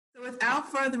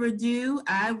without further ado,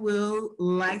 I will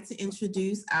like to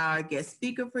introduce our guest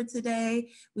speaker for today.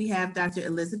 We have Dr.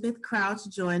 Elizabeth Crouch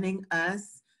joining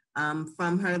us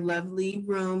from her lovely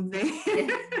room there.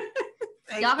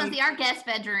 Y'all can see our guest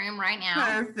bedroom right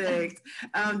now. Perfect.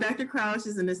 Dr. Crouch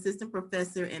is an assistant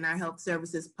professor in our Health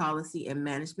Services Policy and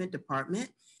Management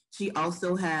Department. She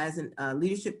also has a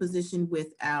leadership position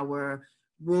with our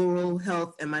Rural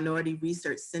Health and Minority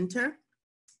Research Center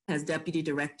as Deputy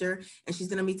Director, and she's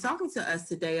going to be talking to us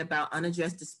today about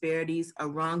unaddressed disparities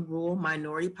around rural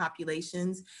minority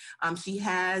populations. She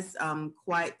has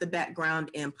quite the background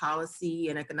in policy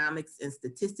and economics and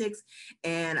statistics,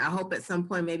 and I hope at some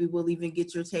point maybe we'll even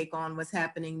get your take on what's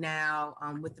happening now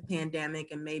with the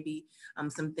pandemic, and maybe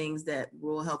some things that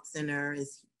Rural Health Center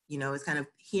is kind of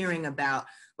hearing about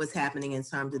what's happening in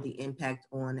terms of the impact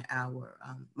on our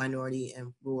minority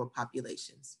and rural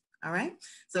populations. All right.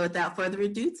 So without further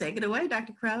ado, take it away,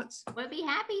 Dr. Crouch. Would be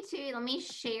happy to. Let me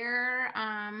share.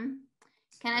 Can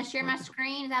I share my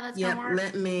screen? Is that what's going to work?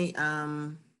 Let me.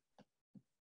 Okay.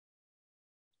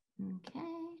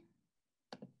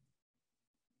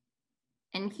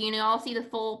 And can you all see the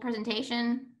full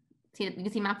presentation? You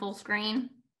can see my full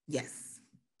screen? Yes.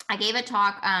 I gave a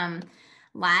talk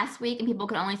last week and people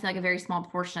could only see like a very small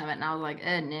portion of it. And I was like,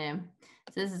 oh no.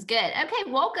 So this is good. Okay,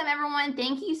 welcome everyone.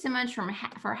 Thank you so much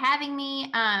for having me.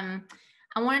 I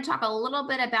want to talk a little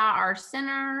bit about our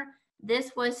center.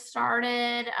 This was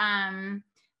started by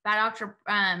Dr.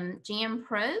 Jan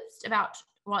Probst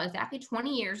exactly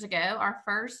 20 years ago. Our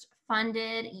first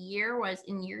funded year was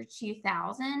in year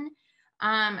 2000.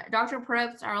 Dr.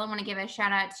 Probst, I really want to give a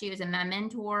shout out to, is my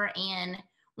mentor and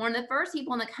one of the first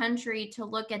people in the country to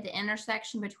look at the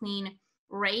intersection between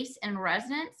race and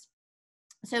residence.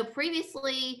 So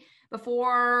previously,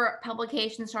 before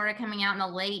publications started coming out in the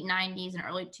late 90s and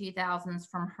early 2000s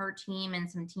from her team and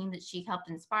some teams that she helped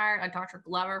inspire, like Dr.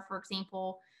 Glover, for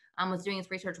example, was doing this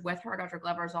research with her. Dr.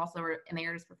 Glover is also an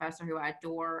emeritus professor who I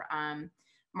adore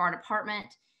from our department.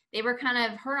 They were her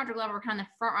and Dr. Glover were kind of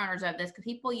the front runners of this because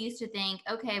people used to think,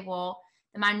 okay, well,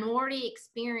 the minority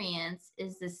experience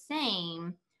is the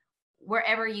same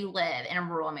wherever you live in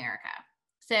rural America.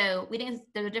 So we think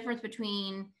there's a difference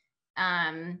between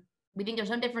we think there's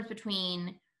no difference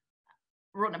between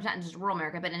not just rural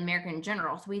America, but in America in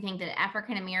general. So we think that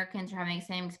African Americans are having the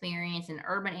same experience in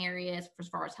urban areas as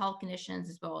far as health conditions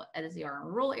as well as they are in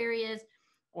rural areas,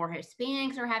 or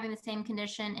Hispanics are having the same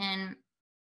condition in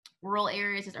rural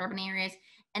areas as urban areas.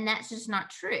 And that's just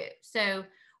not true. So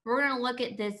we're going to look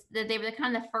at this, that they were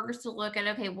kind of the first to look at,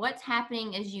 okay, what's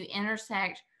happening as you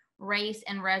intersect race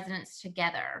and residence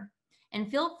together. And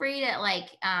feel free to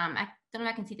I don't know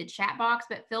if I can see the chat box,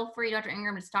 but feel free, Dr.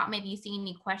 Ingram, to stop me if you see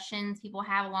any questions people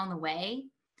have along the way.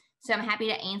 So I'm happy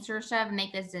to answer stuff and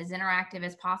make this as interactive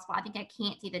as possible. I think I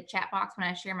can't see the chat box when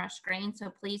I share my screen, so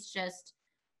please just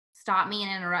stop me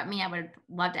and interrupt me. I would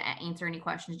love to answer any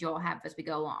questions you all have as we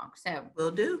go along. So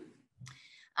will do.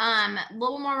 A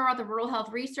little more about the Rural Health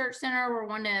Research Center. We're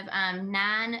one of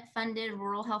 9 funded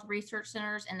rural health research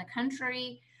centers in the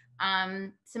country.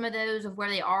 Some of those of where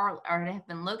they are or have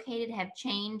been located have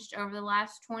changed over the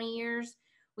last 20 years.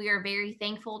 We are very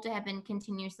thankful to have been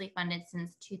continuously funded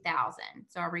since 2000.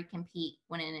 So our recompete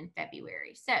went in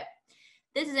February. So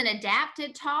this is an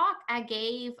adapted talk I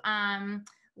gave 2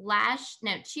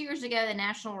 years ago, the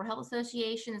National Rural Health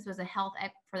Association. This was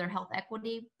for their health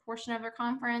equity portion of their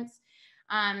conference.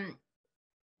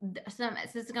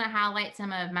 This is going to highlight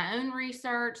some of my own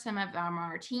research, some of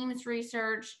our team's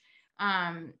research,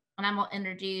 and I'm going to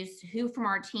introduce who from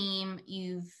our team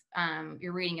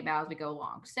you're reading about as we go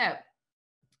along. So,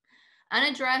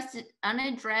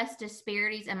 unaddressed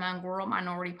disparities among rural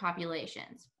minority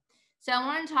populations. So I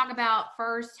want to talk about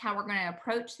first how we're going to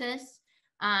approach this.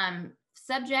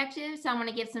 Subjective, so I want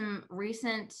to give some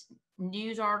recent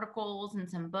news articles and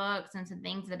some books and some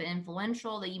things that have been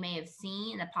influential that you may have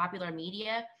seen in the popular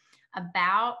media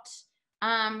about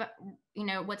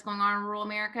what's going on in rural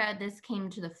America. This came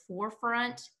to the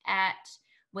forefront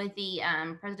with the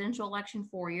presidential election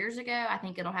 4 years ago. I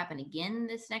think it'll happen again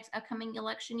this next upcoming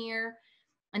election year.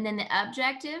 And then the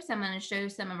objectives, I'm going to show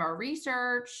some of our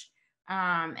research,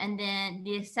 and then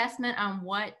the assessment on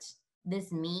what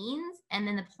this means, and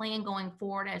then the plan going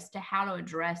forward as to how to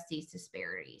address these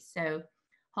disparities. So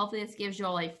hopefully this gives you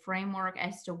all a framework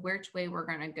as to which way we're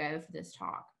going to go for this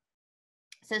talk.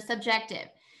 So subjective.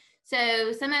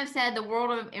 So some have said the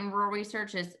world in rural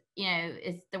research is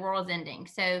the world is ending.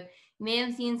 So you may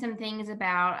have seen some things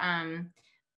about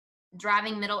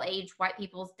driving middle-aged white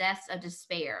people's deaths of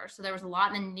despair. So there was a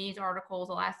lot in the news articles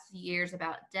the last few years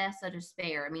about deaths of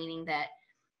despair, meaning that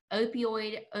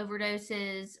opioid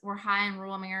overdoses were high in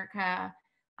rural America.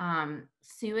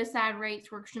 Suicide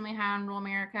rates were extremely high in rural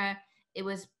America. It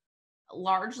was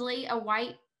largely a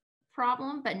white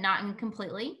problem, but not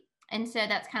completely. And so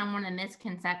that's kind of one of the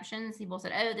misconceptions. People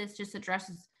said, oh, this just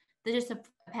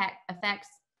affects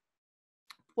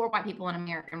poor white people in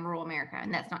America, in rural America.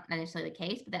 And that's not necessarily the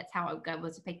case, but that's how it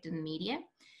was depicted in the media.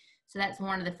 So that's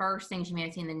one of the first things you may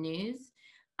have seen in the news.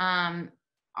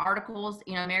 Articles,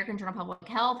 American Journal of Public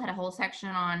Health had a whole section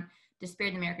on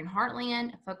Disparities in the American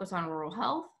Heartland, a focus on rural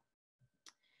health.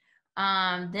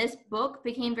 This book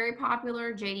became very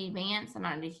popular. J.D. Vance, I'm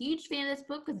not a huge fan of this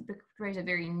book because it portrays a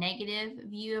very negative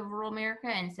view of rural America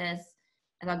and says,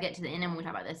 as I'll get to the end when we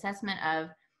talk about the assessment of,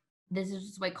 this is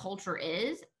just the way culture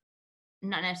is.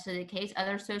 Not necessarily the case.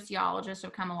 Other sociologists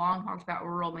have come along and talked about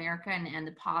rural America and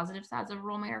the positive sides of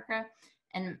rural America.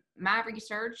 And my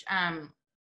research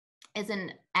is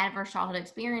in adverse childhood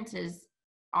experiences,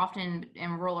 often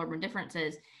in rural urban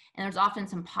differences. And there's often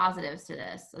some positives to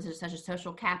this, such as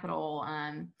social capital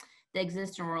that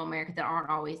exists in rural America that aren't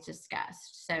always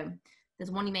discussed. So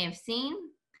there's one you may have seen.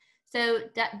 So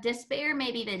despair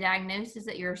may be the diagnosis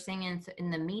that you're seeing in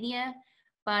the media,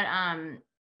 but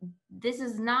this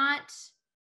is not,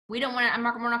 we're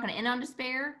not going to end on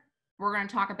despair. We're going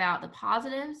to talk about the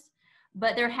positives,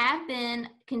 but there have been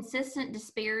consistent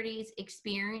disparities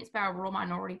experienced by rural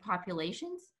minority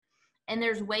populations. And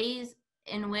there's ways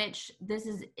in which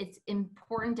it's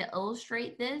important to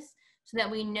illustrate this so that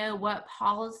we know what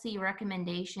policy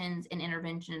recommendations and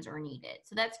interventions are needed.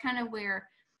 So that's kind of where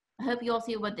I hope you all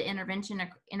see what the intersection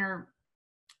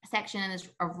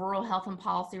of rural health and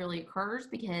policy really occurs,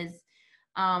 because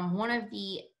one of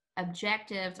the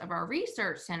objectives of our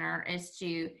research center is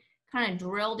to kind of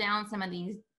drill down some of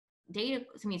these data,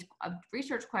 some of these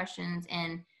research questions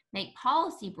and make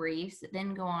policy briefs that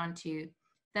then go on to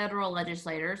federal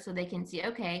legislators so they can see,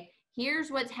 okay,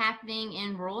 here's what's happening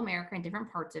in rural America in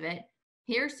different parts of it.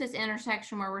 Here's this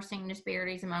intersection where we're seeing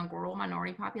disparities among rural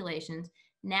minority populations.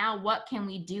 Now, what can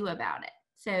we do about it?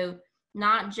 So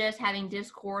not just having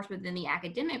discourse within the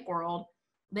academic world,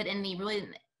 but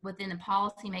within the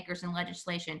policymakers and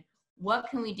legislation, what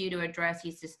can we do to address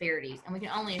these disparities? And we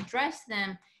can only address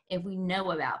them if we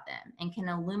know about them and can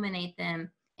illuminate them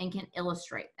and can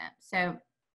illustrate them. So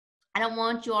I don't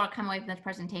want you all to come away from this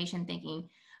presentation thinking,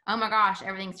 oh my gosh,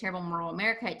 everything's terrible in rural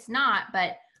America. It's not,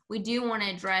 but we do want to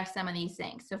address some of these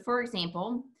things. So for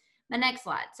example, the next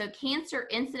slide. So cancer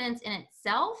incidence in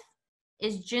itself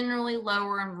is generally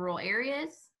lower in rural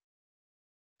areas.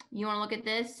 You want to look at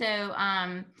this? So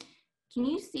can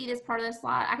you see this part of the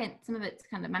slide? Some of it's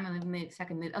kind of, I'm going to move, so I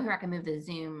can move, oh, here I can move the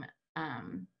Zoom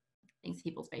things,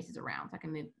 people's faces around, so I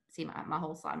can see my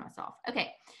whole slide myself.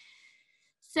 Okay.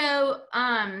 So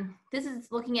this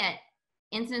is looking at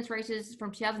incidence rates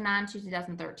from 2009 to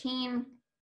 2013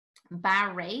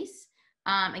 by race.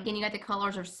 Again, you got the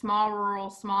colors of small rural,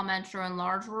 small metro, and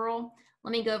large rural.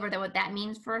 Let me go over what that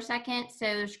means for a second. So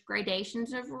there's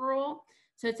gradations of rural.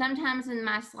 So sometimes in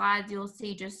my slides, you'll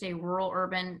see just a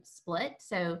rural-urban split.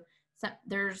 So I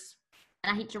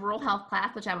teach a rural health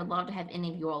class, which I would love to have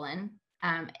any of you all in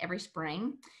every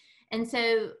spring. And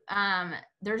so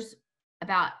there's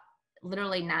about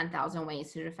literally 9,000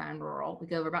 ways to define rural. We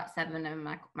go over about 7 in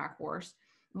my course.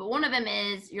 But one of them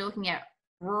is you're looking at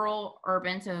rural,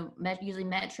 urban, so usually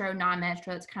metro,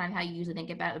 non-metro. That's kind of how you usually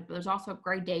think about it. But there's also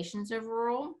gradations of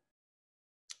rural.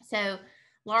 So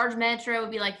large metro would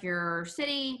be like your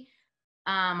city,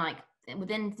 like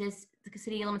within the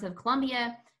city limits of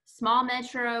Columbia. Small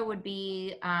metro would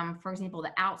be, for example,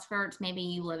 the outskirts. Maybe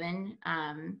you live in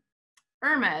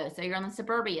Irmo, so you're on the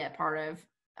suburbia part of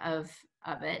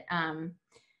it.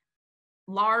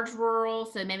 Large rural,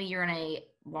 so maybe you're in a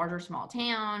larger small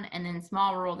town, and then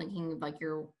small rural, thinking like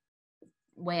you're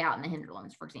way out in the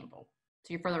hinterlands, for example.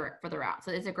 So you're further out.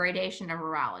 So it's a gradation of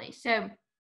rurality. So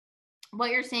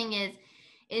what you're seeing is,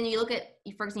 and you look at,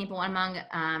 for example, among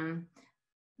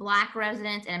Black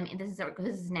residents, and this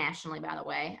is nationally, by the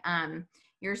way,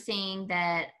 you're seeing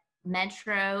that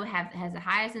metro has the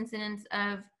highest incidence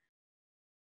of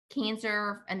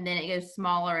cancer, and then it goes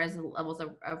smaller as the levels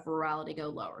of rurality go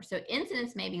lower. So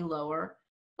incidence may be lower,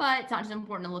 but it's not just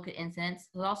important to look at incidence.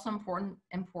 It's also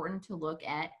important to look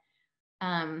at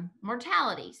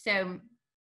mortality. So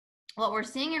what we're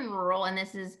seeing in rural, and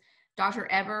this is Dr.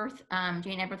 Eberth,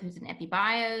 Jane Eberth, who's in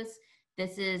EpiBios.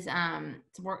 This is some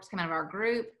work's coming out of our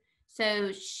group.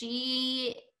 So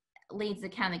she leads the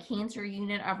kind of the cancer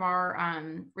unit of our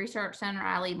research center.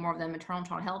 I lead more of the maternal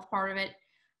child health part of it.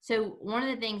 So one of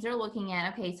the things they're looking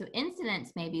at, okay, so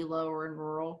incidence may be lower in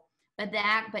rural, but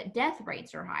death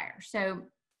rates are higher. So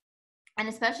and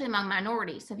especially among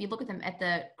minorities. So if you look at them at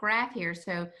the graph here,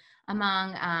 so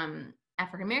among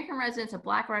African-American residents or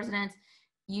Black residents,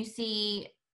 you see,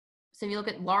 so if you look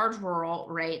at large rural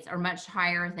rates are much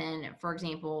higher than, for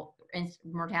example,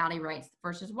 mortality rates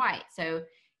versus white. So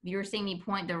you're seeing me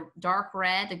point the dark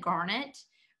red, the garnet,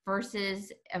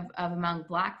 versus of among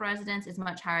Black residents is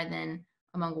much higher than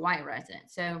among white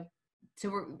residents. So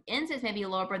incidence may be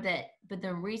lower, but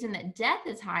the reason that death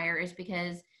is higher is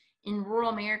because in rural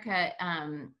America,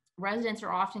 residents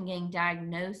are often getting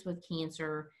diagnosed with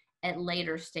cancer at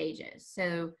later stages.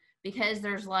 So because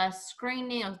there's less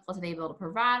screening, less available to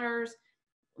providers,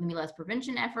 maybe less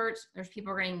prevention efforts, there's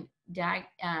people getting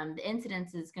the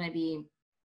incidence is going to be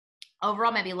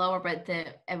overall maybe lower, but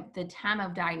the time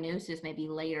of diagnosis may be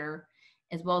later,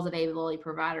 as well as availability of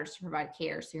providers to provide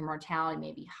care. So your mortality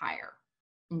may be higher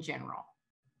in general.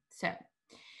 So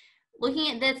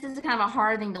looking at this is kind of a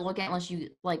hard thing to look at unless you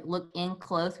like look in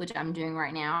close, which I'm doing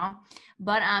right now.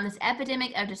 But this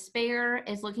epidemic of despair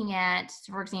is looking at,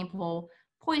 for example,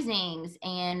 poisonings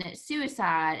and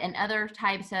suicide and other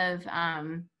types of,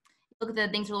 look at the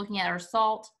things we're looking at are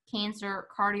salt, cancer,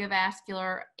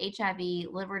 cardiovascular,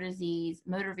 HIV, liver disease,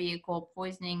 motor vehicle,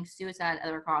 poisoning, suicide,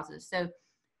 other causes. So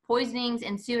poisonings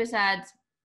and suicides,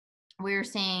 we're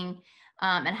seeing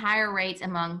at higher rates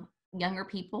among younger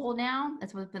people now.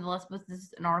 That's what's been this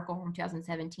is an article from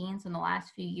 2017. So in the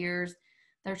last few years,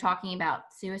 they're talking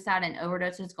about suicide and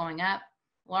overdoses going up,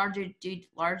 largely due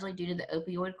to the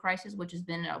opioid crisis, which has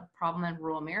been a problem in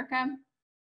rural America.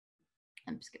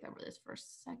 Let me skip over this for a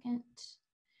second.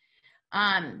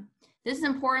 This is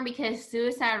important because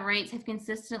suicide rates have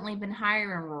consistently been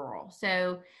higher in rural.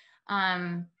 So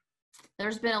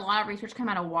there's been a lot of research come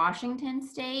out of Washington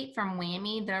State from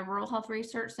WWAMI, the Rural Health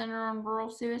Research Center on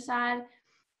Rural Suicide,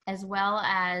 as well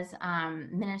as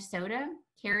Minnesota.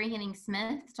 Carrie Henning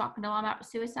Smith is talking a lot about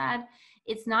suicide.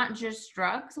 It's not just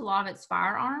drugs, a lot of it's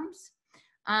firearms.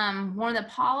 One of the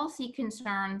policy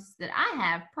concerns that I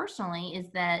have personally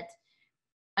is that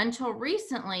until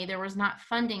recently, there was not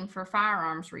funding for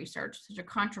firearms research. Such a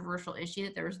controversial issue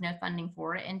that there was no funding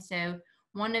for it. And so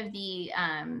one of the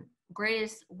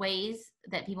greatest ways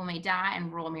that people may die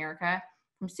in rural America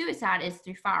from suicide is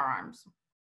through firearms.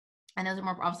 And those are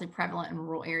more obviously prevalent in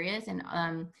rural areas, and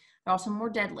they're also more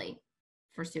deadly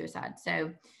for suicide. So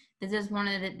this is one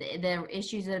of the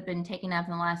issues that have been taken up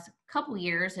in the last couple of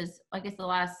years. Is I guess the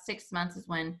last 6 months is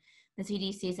when the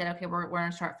CDC said, okay, we're going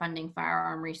to start funding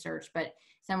firearm research. But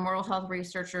some rural health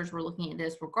researchers were looking at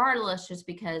this regardless, just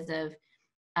because of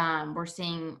we're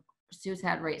seeing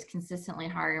suicide rates consistently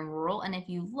higher in rural. And if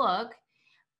you look,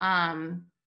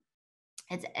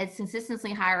 it's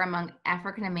consistently higher among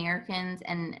African Americans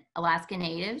and Alaska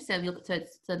Natives. So if you look,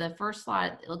 so the first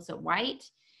slide, it looks at white,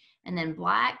 and then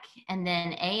Black, and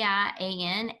then AI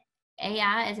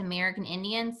is American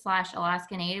Indian /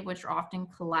 Alaska Native, which are often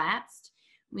collapsed.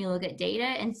 We look at data,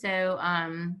 and so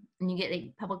and you get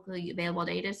the publicly available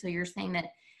data. So you're saying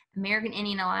that American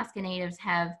Indian Alaska Natives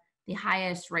have the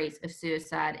highest rates of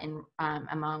suicide in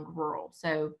among rural.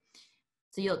 So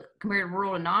you'll compare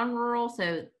rural to non-rural.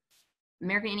 So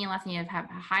American Indian Alaska Native have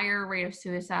a higher rate of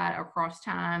suicide across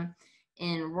time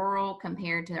in rural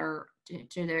compared to their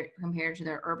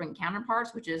urban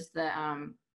counterparts, which is the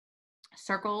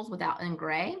circles without in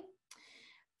gray.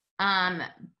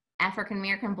 African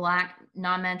American, Black,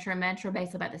 non-metro, metro,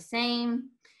 basically about the same,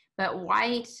 but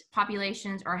white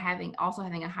populations are also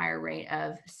having a higher rate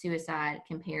of suicide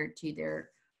compared to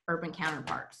their urban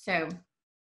counterparts. So let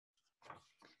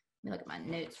me look at my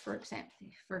notes for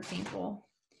example.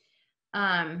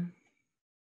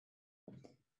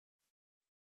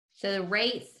 So the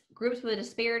rates, groups with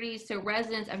disparities. So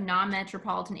residents of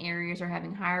non-metropolitan areas are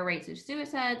having higher rates of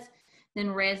suicides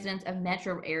than residents of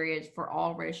metro areas for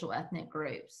all racial ethnic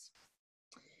groups.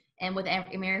 And with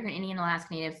American Indian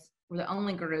Alaska Natives, we're the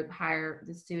only group higher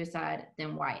the suicide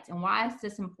than whites. And why is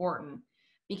this important?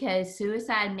 Because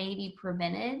suicide may be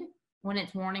prevented when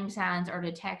its warning signs are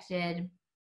detected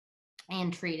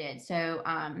and treated. So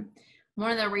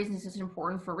one of the reasons it's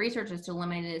important for researchers to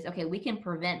eliminate it is, okay, we can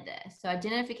prevent this. So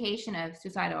identification of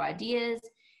suicidal ideas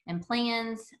and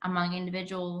plans among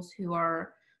individuals who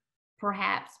are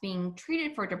perhaps being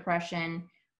treated for depression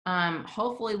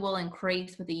hopefully will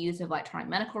increase with the use of electronic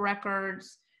medical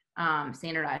records,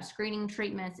 standardized screening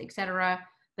treatments, etc.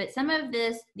 But some of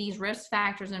these risk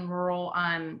factors in rural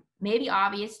may be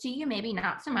obvious to you, maybe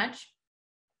not so much.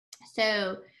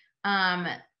 So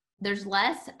there's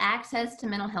less access to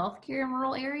mental health care in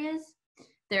rural areas.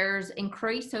 There's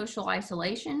increased social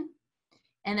isolation,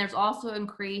 and there's also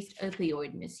increased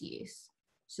opioid misuse.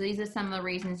 So these are some of the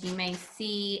reasons you may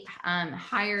see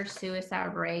higher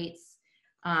suicide rates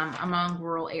among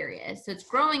rural areas. So it's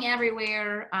growing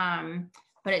everywhere,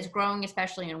 but it's growing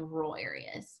especially in rural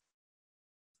areas.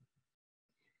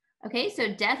 Okay,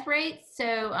 so death rates.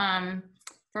 So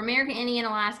for American Indian,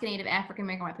 Alaska Native, African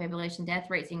American white population, death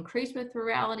rates increase with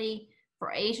rurality.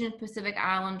 For Asian Pacific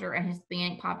Islander and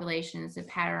Hispanic populations, the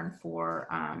pattern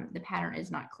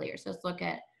is not clear. So let's look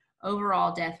at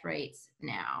overall death rates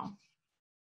now.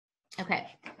 Okay,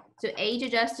 so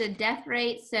age-adjusted death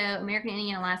rates. So American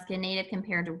Indian, Alaska Native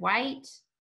compared to white.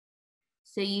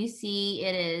 So you see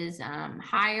it is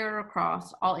higher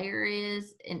across all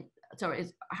areas, and so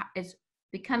it's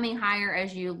becoming higher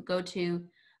as you go to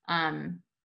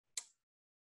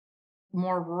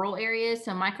more rural areas.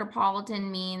 So micropolitan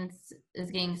means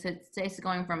it's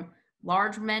going from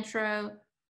large metro,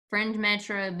 fringe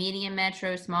metro, medium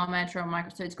metro, small metro,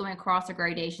 micro. So it's going across the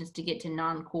gradations to get to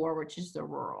non-core, which is the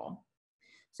rural.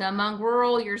 So among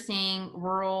rural, you're seeing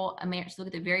rural America. So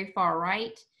look at the very far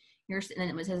right. And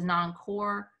then it says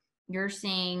non-core. You're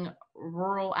seeing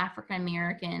rural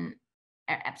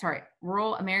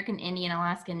rural American Indian,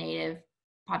 Alaska Native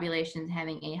populations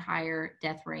having a higher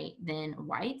death rate than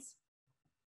whites.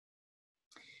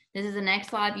 This is the next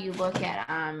slide. You look at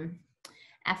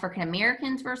African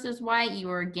Americans versus white. You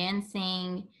are again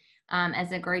seeing as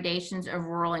the gradations of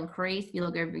rural increase. If you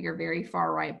look over your very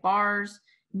far right bars,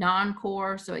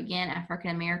 non-core. So again,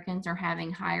 African Americans are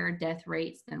having higher death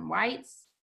rates than whites.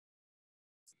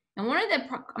 And I'm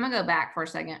gonna go back for a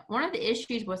second. One of the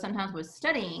issues sometimes with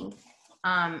studying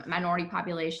minority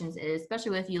populations is,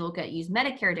 especially if you use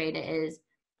Medicare data, is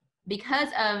because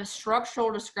of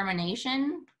structural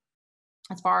discrimination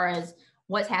as far as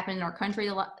what's happened in our country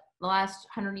the last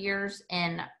 100 years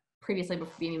and previously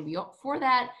before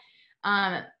that,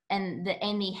 and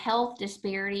the health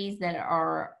disparities that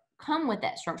come with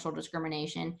that structural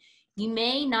discrimination, you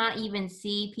may not even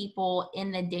see people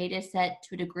in the data set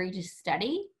to a degree to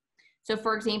study. So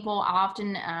for example,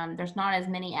 often there's not as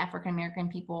many African-American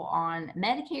people on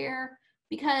Medicare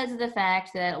because of the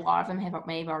fact that a lot of them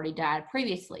may have already died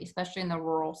previously, especially in the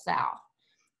rural South.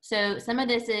 So some of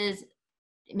this is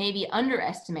maybe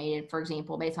underestimated, for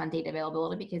example, based on data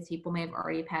availability, because people may have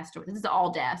already passed away. This is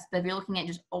all deaths, but if you're looking at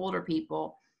just older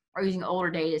people or using older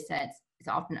data sets, it's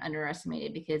often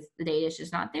underestimated because the data is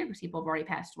just not there because people have already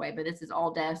passed away. But this is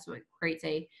all deaths, so it creates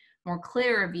a more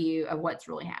clearer view of what's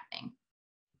really happening.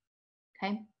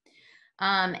 Okay.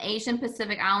 Asian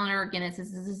Pacific Islander, again, this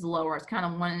is lower. It's kind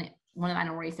of one of the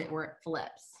minorities where it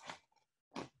flips.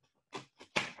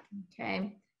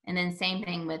 Okay. And then same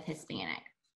thing with Hispanic.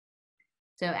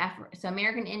 So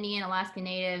American Indian, Alaska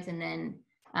Natives, and then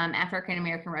African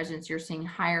American residents, you're seeing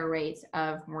higher rates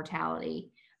of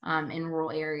mortality in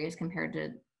rural areas compared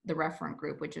to the referent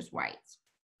group, which is whites.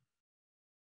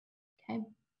 Okay.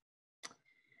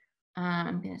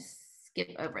 I'm going to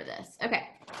skip over this. Okay.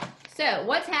 So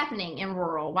what's happening in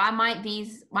rural? Why might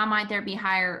there be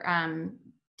higher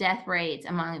death rates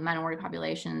among minority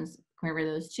populations compared to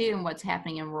those two, and what's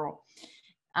happening in rural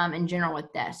in general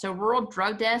with deaths? So rural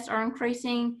drug deaths are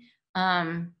increasing.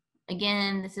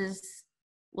 Again, this is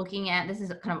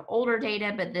kind of older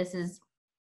data, but this is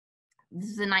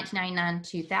the 1999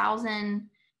 2000,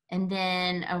 and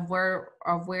then of where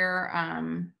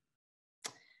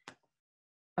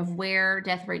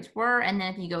death rates were. And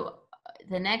then if you go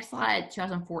the next slide,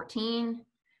 2014,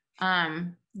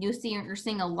 you're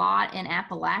seeing a lot in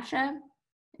Appalachia.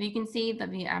 If you can see, I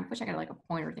wish I got like a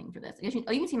pointer thing for this. You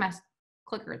can see my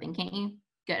clicker thing, can't you?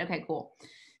 Good. Okay, cool.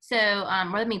 So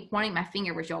rather than me pointing my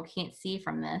finger, which y'all can't see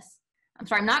from this, I'm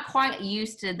sorry, I'm not quite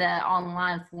used to the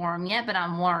online forum yet, but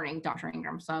I'm learning, Dr.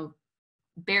 Ingram, so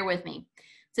bear with me.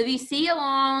 So if you see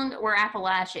along where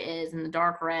Appalachia is in the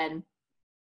dark red,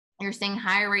 you're seeing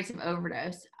higher rates of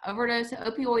overdose.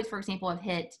 Opioids, for example, have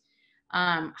hit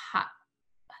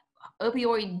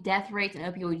opioid death rates, and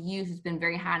opioid use has been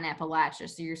very high in Appalachia.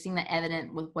 So you're seeing that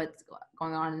evident with what's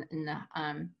going on in the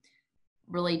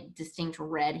really distinct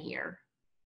red here.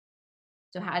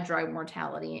 So high drug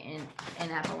mortality in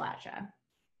Appalachia.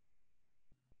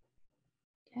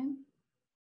 Okay.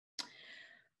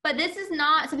 But this is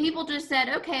not, so people just said,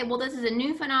 okay, well, this is a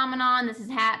new phenomenon. This is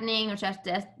happening, which has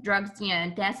drugs,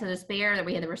 deaths of despair, that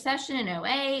we had the recession in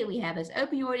 2008. We have this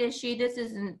opioid issue. This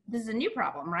is a new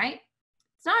problem, right?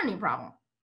 It's not a new problem.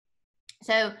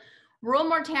 So rural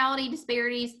mortality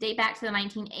disparities date back to the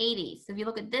 1980s. So if you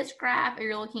look at this graph, or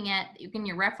you're looking at,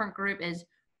 your reference group is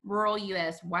rural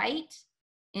US white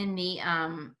in the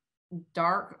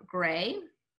dark gray.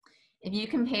 If you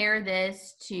compare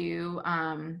this to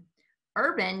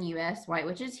urban US white,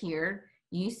 which is here,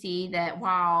 you see that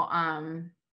while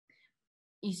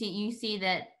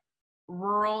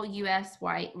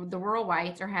rural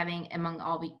whites are having, among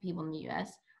all the people in the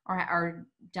U.S., are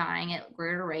dying at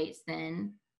greater rates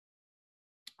than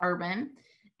urban.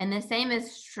 And the same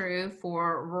is true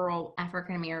for rural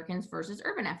African Americans versus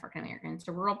urban African Americans.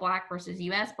 So rural Black versus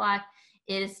U.S. Black,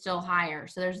 it is still higher.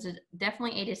 So there's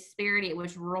definitely a disparity at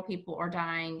which rural people are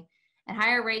dying at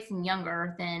higher rates and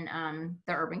younger than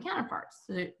the urban counterparts.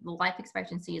 So the life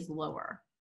expectancy is lower.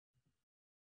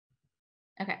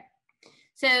 Okay,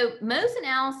 so most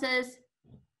analysis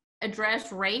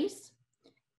address race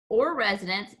or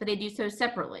residence, but they do so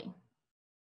separately.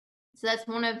 So that's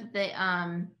one of the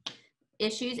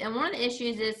issues. And one of the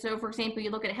issues is, so for example, you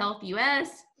look at Health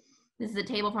US, this is a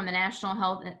table from the National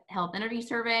Health Interview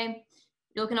Survey.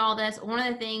 You look at all this, one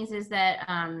of the things is that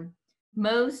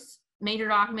most major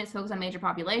documents focus on major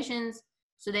populations.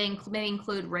 So they may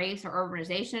include race or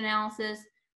urbanization analysis,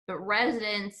 but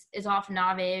residence is often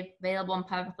not available in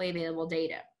publicly available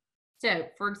data. So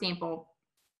for example,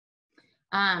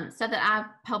 stuff that I've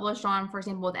published on, for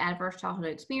example, with adverse childhood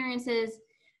experiences,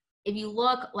 if you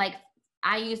look, like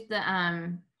I use the,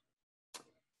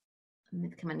 let me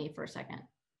come on me for a second.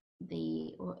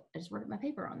 I just wrote my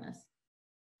paper on this.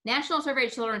 National Survey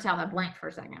of Children's Health, I blanked for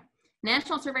a second.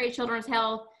 National Survey of Children's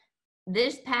Health,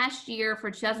 this past year for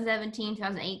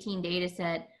 2017-2018 data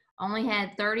set, only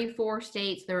had 34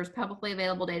 states there was publicly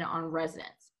available data on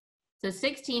residents. So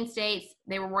 16 states,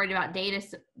 they were worried about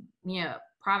data,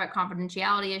 private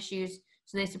confidentiality issues,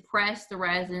 so they suppressed the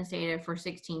residence data for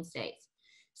 16 states.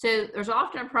 So there's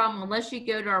often a problem unless you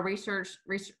go to our research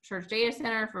data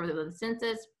center for the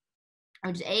census,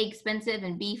 which is A, expensive,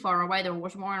 and B, far away. There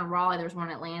was one in Raleigh, there's one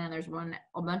in Atlanta, there's one,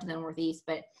 a bunch of the Northeast,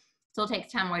 but still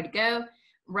takes time away to go.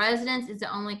 Residence is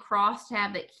the only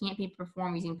crosstab that can't be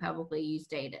performed using publicly used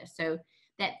data. So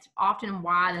that's often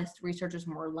why this research is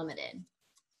more limited,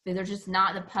 because there's just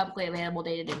not the publicly available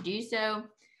data to do so.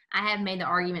 I have made the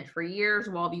argument for years,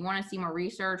 well, if you want to see more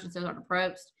research, and so Dr.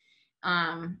 Probst,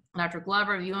 Dr.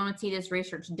 Glover, if you want to see this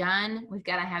research done, we've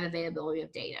got to have availability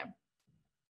of data.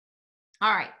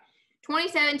 All right,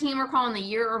 2017, we're calling the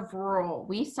year of rural.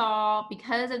 We saw,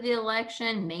 because of the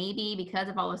election, maybe because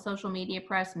of all the social media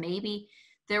press, maybe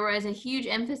there was a huge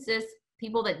emphasis.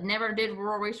 People that never did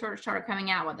rural research started coming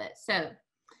out with it. So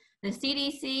the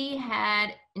CDC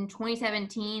had in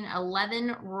 2017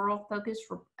 11 rural focused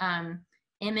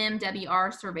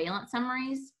MMWR surveillance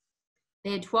summaries.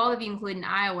 They had 12 if you include an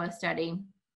Iowa study,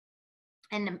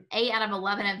 and 8 out of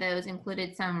 11 of those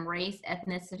included some race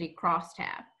ethnicity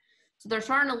crosstab. So they're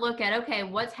starting to look at, okay,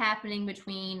 what's happening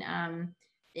between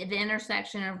the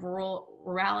intersection of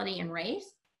rurality and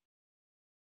race.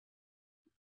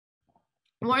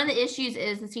 One of the issues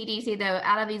is the CDC, though,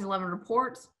 out of these 11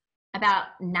 reports, about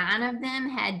 9 of them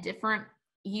had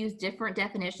used different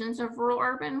definitions of rural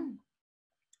urban.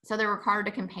 So they were hard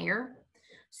to compare.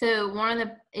 So one of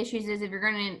the issues is if you're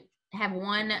going to have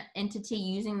one entity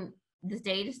using this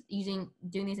data,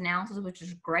 doing these analyses, which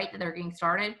is great that they're getting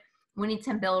started, we need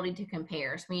some ability to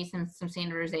compare. So we need some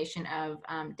standardization of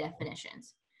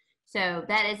definitions. So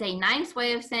that is a nice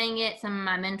way of saying it. Some of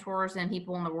my mentors and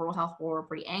people in the rural health world are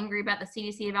pretty angry about the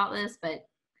CDC about this, but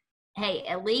hey,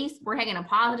 at least we're taking a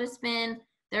positive spin.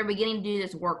 They're beginning to do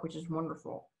this work, which is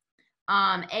wonderful.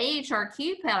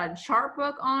 AHRQ put out a chart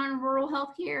book on rural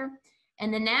healthcare,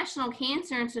 and the National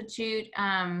Cancer Institute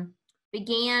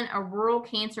began a rural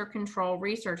cancer control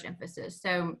research emphasis.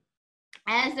 So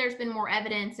as there's been more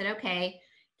evidence that, okay,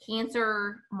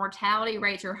 cancer mortality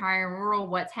rates are higher in rural,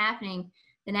 what's happening?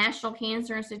 The National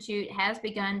Cancer Institute has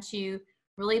begun to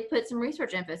really put some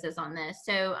research emphasis on this.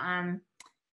 So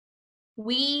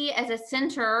we as a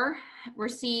center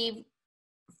receive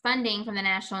funding from the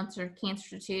National Cancer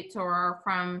Institute, or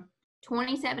from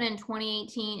 2017 and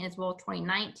 2018 as well as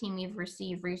 2019, we've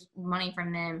received money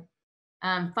from them,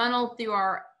 funneled through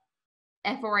our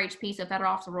FORHP, so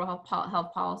Federal Office of Rural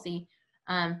Health Policy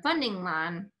funding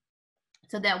line,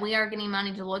 so that we are getting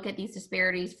money to look at these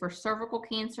disparities for cervical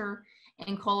cancer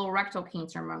and colorectal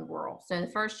cancer among rural. So the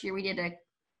first year we did a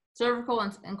cervical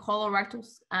and colorectal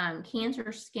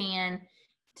cancer scan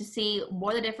to see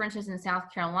what are the differences in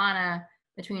South Carolina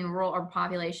between rural urban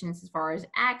populations as far as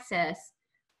access.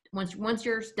 Once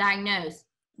you're diagnosed,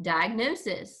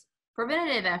 diagnosis,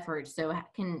 preventative efforts. So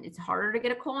it's harder to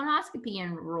get a colonoscopy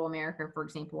in rural America, for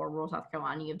example, or rural South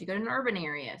Carolina. You have to go to an urban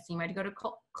area. So you might go to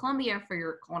Columbia for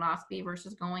your colonoscopy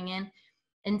versus going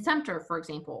in Sumter, for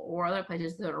example, or other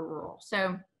places that are rural.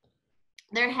 So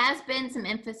there has been some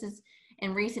emphasis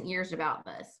in recent years about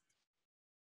this.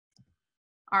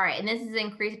 All right, and this is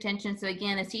increased attention. So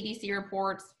again, the CDC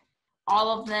reports,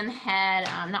 all of them had,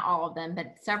 not all of them,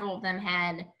 but several of them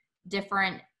had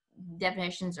different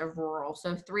definitions of rural.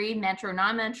 So 3 metro,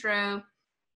 non-metro,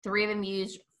 3 of them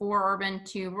used 4 urban,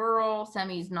 2 rural, some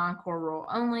use non-core rural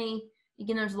only.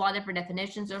 Again, there's a lot of different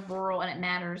definitions of rural, and it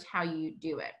matters how you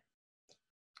do it.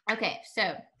 Okay,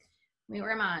 so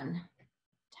where am I on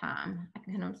time?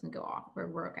 I know it's gonna go off.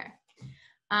 We're okay.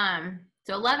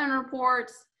 So 11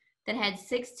 reports that had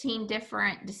 16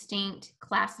 different distinct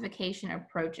classification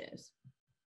approaches.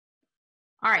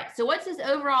 All right, so what's this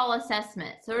overall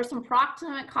assessment? So there's some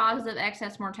proximate causes of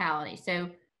excess mortality. So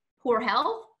poor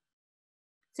health.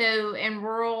 So in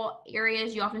rural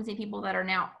areas, you often see people that are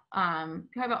now,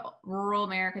 talk about rural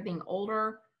America being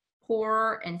older,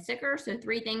 poorer, and sicker. So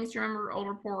 3 things to remember: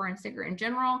 older, poorer, and sicker in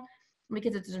general,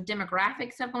 because it's some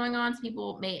demographic stuff going on. So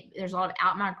there's a lot of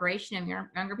out-migration of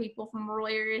younger people from rural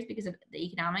areas because of the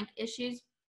economic issues.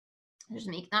 There's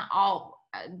not all,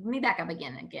 let me back up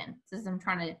again. This is, I'm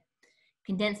trying to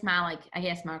condense my,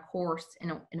 my course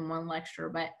in one lecture,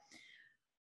 but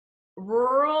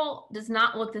rural does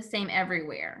not look the same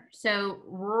everywhere. So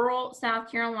rural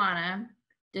South Carolina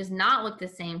does not look the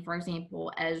same, for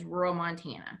example, as rural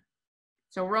Montana.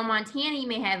 So rural Montana, you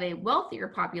may have a wealthier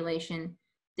population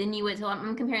than you would. So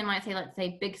I'm comparing, let's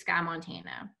say Big Sky,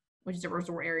 Montana, which is a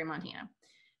resort area, Montana.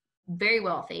 Very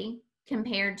wealthy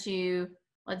compared to,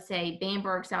 let's say,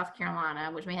 Bamberg, South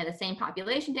Carolina, which may have the same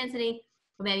population density,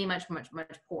 but maybe much, much,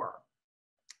 much poorer.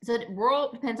 So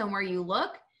rural depends on where you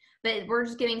look. But we're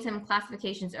just giving some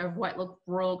classifications of what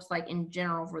rural looks like in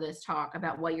general for this talk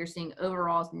about what you're seeing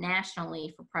overall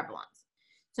nationally for prevalence.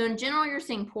 So in general, you're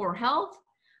seeing poor health.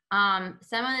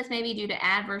 Some of this may be due to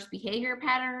adverse behavior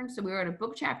patterns. So we wrote a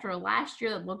book chapter last year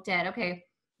that looked at, okay,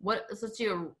 let's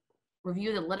do a review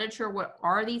of the literature. What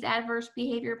are these adverse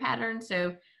behavior patterns?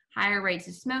 So higher rates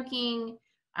of smoking,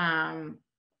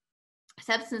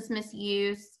 substance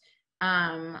misuse,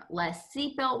 less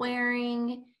seatbelt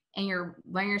wearing, and you're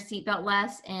wearing your seatbelt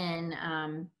less in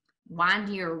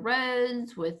windier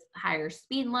roads with higher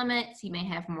speed limits. You may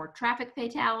have more traffic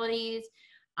fatalities.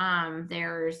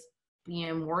 There's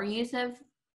more use of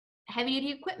heavy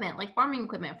duty equipment like farming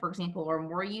equipment, for example, or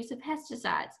more use of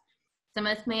pesticides. Some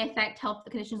of this may affect health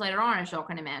conditions later on, as y'all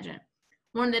can imagine.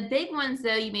 One of the big ones,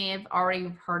 though, you may have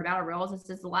already heard about or realized,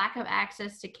 is the lack of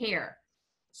access to care.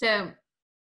 So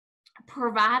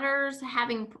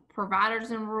having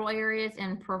providers in rural areas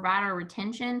and provider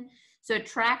retention. So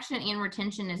attraction and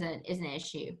retention is an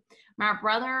issue. My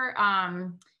brother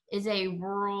is a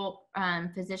rural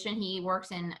physician. He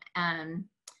works in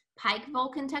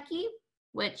Pikeville, Kentucky,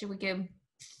 which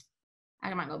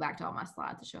I might go back to all my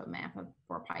slides to show a map of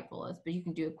where Pikeville is, but you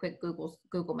can do a quick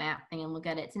Google map thing and look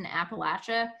at it. It's in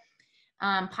Appalachia.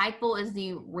 Pikeville is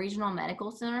the regional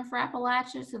medical center for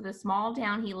Appalachia. So the small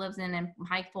town he lives in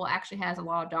Pikeville actually has a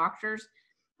lot of doctors.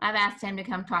 I've asked him to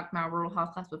come talk to my rural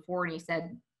health class before, and he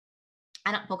said,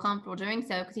 I don't feel comfortable doing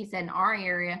so, because he said in our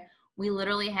area, we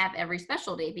literally have every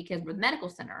specialty because we're the medical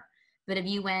center. But if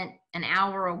you went an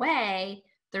hour away,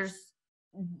 there's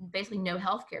basically no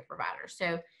healthcare providers.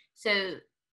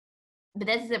 But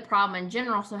this is a problem in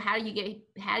general. So how do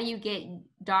you get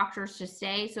doctors to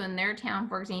stay? So in their town,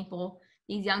 for example,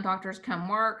 these young doctors come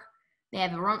work. They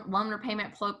have a loan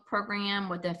repayment program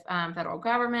with the federal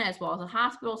government as well as the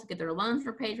hospitals to get their loans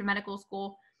repaid for medical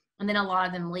school. And then a lot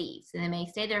of them leave. So they may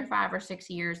stay there 5 or 6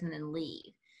 years and then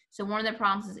leave. So one of the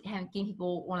problems is having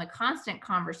people, one of the constant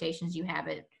conversations you have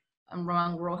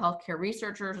among rural healthcare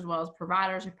researchers as well as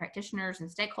providers and practitioners and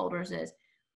stakeholders is,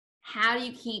 how do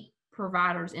you keep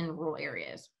providers in rural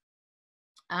areas?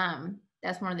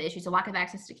 That's one of the issues, a lack of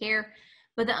access to care.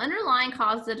 But the underlying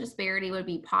cause of disparity would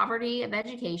be poverty of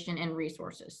education and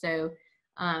resources. So,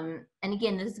 and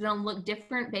again, this is going to look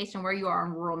different based on where you are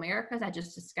in rural America, as I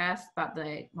just discussed about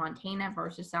the Montana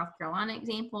versus South Carolina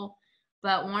example.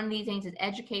 But one of these things is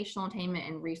educational attainment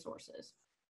and resources.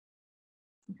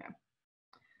 Okay.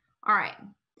 All right.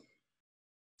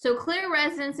 So clear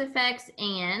residence effects,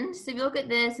 and so if you look at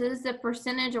this is the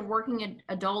percentage of working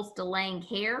adults delaying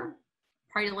care,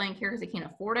 probably delaying care because they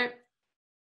can't afford it.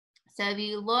 So if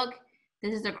you look,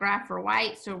 this is a graph for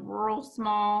white, so rural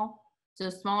small, so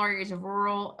smaller areas of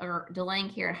rural are delaying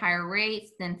care at higher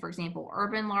rates than, for example,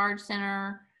 urban large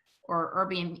center or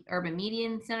urban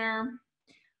median center.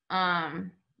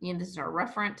 This is our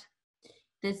referent.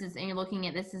 This is, and you're looking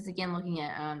at, this is again looking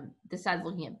at, this side's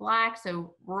looking at black,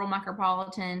 so rural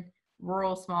micropolitan,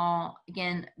 rural small,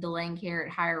 again, delaying care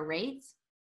at higher rates.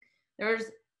 There's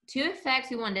 2 effects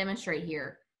we want to demonstrate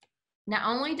here. Not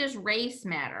only does race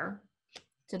matter,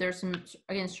 so there's some,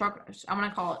 again, I'm going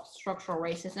to call it structural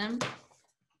racism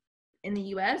in the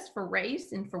US for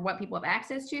race and for what people have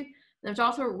access to. There's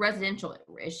also residential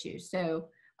issues. So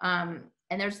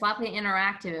and there's likely an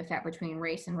interactive effect between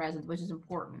race and residence, which is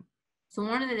important. So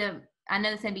one of the, I know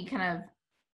this can be kind of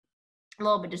a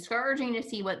little bit discouraging to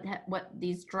see what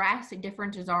these drastic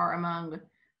differences are among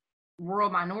rural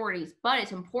minorities, but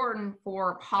it's important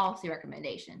for policy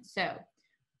recommendations. So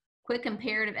quick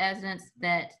comparative evidence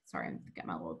that, sorry, I've got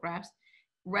my little graphs.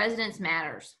 Residence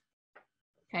matters,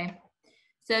 okay?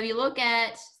 So if you look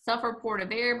at self-reported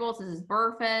variables, this is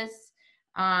BRFIS.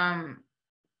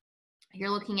 You're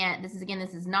looking at, this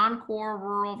is non-core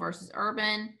rural versus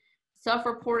urban.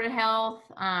 Self-reported health,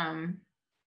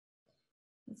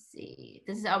 let's see,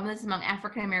 this is among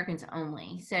African Americans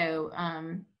only. So,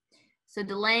 so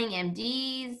delaying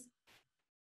MDs,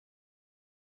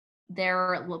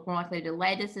 they're more likely to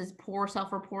delay. This is poor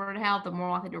self-reported health. They're more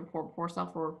likely to report poor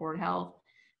self-reported health.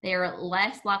 They are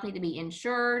less likely to be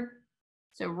insured.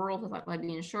 So rural is likely to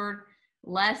be insured,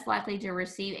 less likely to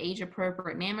receive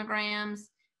age-appropriate mammograms,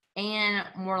 and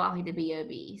more likely to be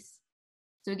obese.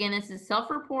 So again, this is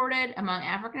self-reported among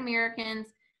African Americans,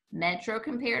 metro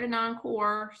compared to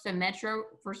non-core. So metro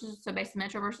versus, so basically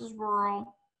metro versus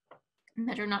rural,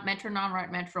 metro,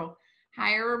 non-metro.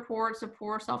 Higher reports of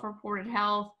poor self-reported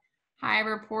health, higher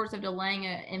reports of delaying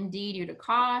an MD due to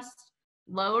cost,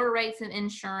 lower rates of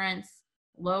insurance,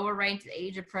 lower rates of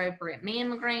age-appropriate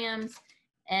mammograms,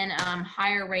 and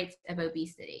higher rates of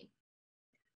obesity.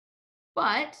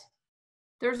 But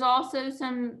there's also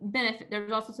some benefit.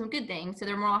 There's also some good things. So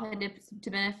they're more likely to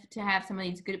benefit, to have some of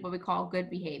these good, what we call good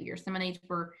behavior. Some of these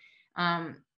were,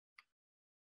 so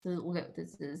look at,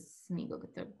 this is, let me look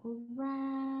at the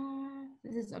graph.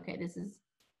 This is, okay, this is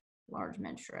large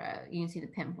metro. You can see the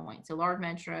pinpoint. So large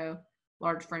metro,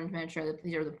 large fringe metro,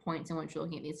 these are the points in which you're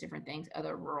looking at these different things,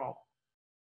 other rural.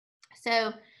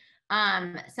 So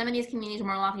some of these communities are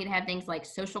more likely to have things like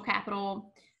social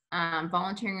capital,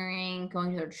 volunteering,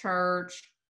 going to their church.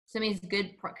 Some of these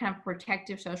good kind of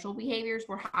protective social behaviors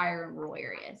were higher in rural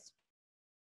areas.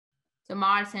 So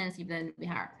modest tendency then to be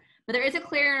higher. But there is a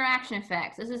clear interaction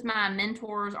effect. This is my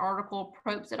mentor's article,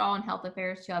 Probst et al. In Health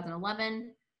Affairs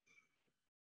 2011.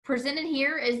 Presented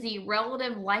here is the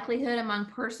relative likelihood among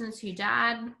persons who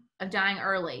died of dying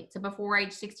early, so before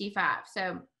age 65.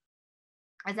 So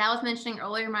as I was mentioning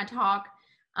earlier in my talk,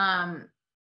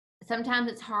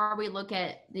 sometimes it's hard. We look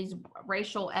at these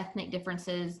racial, ethnic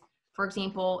differences. For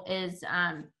example, is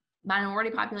minority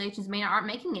populations aren't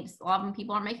making it. A lot of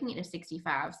people aren't making it to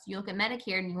 65. So you look at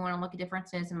Medicare and you want to look at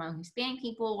differences among Hispanic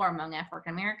people or among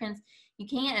African Americans. You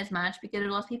can't as much because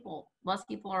less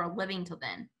people are living till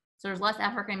then. So there's less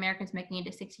African Americans making it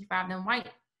to 65 than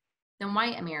white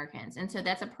Americans. And so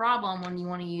that's a problem when you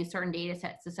want to use certain data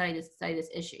sets to study this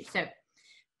issue. So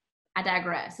I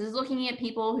digress. This is looking at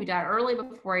people who died early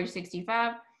before age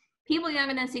 65. People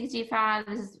younger than 65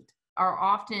 are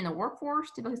often in the workforce,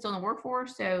 typically still in the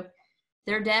workforce. So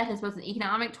their death is both an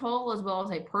economic toll as well as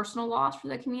a personal loss for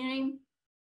the community.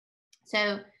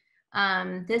 So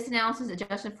this analysis is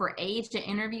adjusted for age to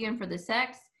interview and for the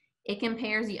sex. It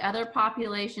compares the other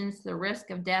populations to the risk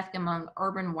of death among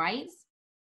urban whites.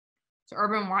 So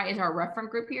urban white is our reference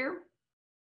group here.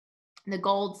 The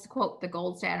gold, quote, the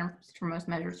gold standard for most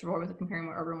measures to with comparing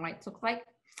what urban whites look like.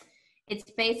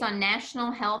 It's based on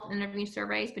national health interview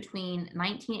surveys between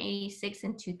 1986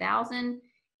 and 2000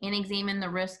 and examine the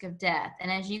risk of death.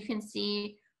 And as you can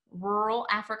see, rural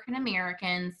African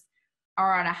Americans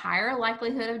are at a higher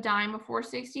likelihood of dying before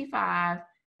 65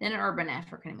 than urban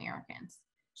African Americans.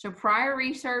 So prior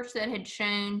research that had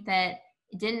shown that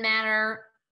it didn't matter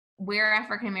where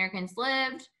African Americans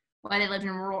lived, whether they lived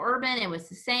in rural or urban, it was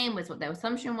the same, was what the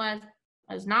assumption was.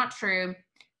 That was not true.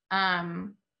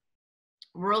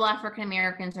 Rural African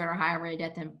Americans are at a higher rate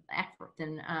of death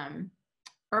than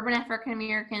urban African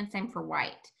Americans, same for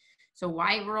white. So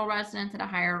white rural residents at a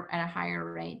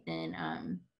higher rate than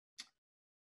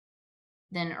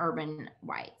urban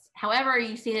whites. However,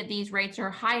 you see that these rates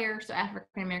are higher, so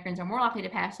African Americans are more likely to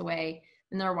pass away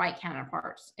than their white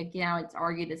counterparts. Again, it's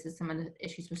argued this is some of the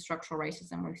issues with structural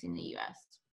racism we've seen in the US.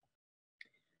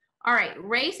 All right,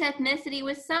 race, ethnicity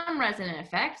with some resident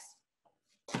effects.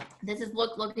 This is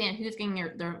looking at who's getting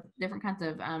their different kinds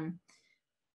of,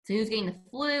 so who's getting the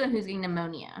flu and who's getting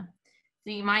pneumonia.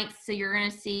 So you're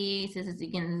gonna see, so this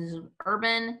is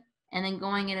urban, and then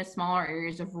going into smaller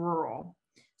areas of rural.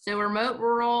 So remote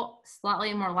rural,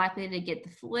 slightly more likely to get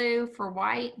the flu for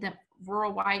white, the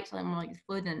rural white, slightly more likely to get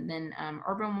the flu than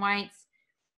urban whites.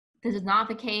 This is not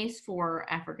the case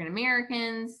for African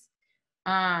Americans,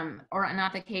 or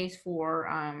not the case for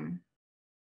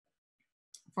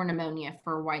pneumonia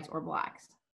for whites or black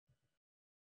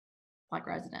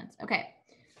residents. Okay.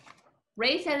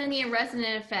 Race has any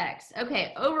resident effects.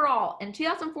 Okay, overall, in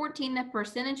 2014, the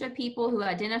percentage of people who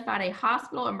identified a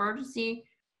hospital, emergency,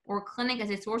 or clinic as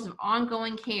a source of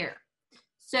ongoing care.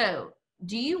 So,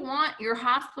 do you want your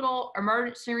hospital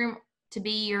emergency room to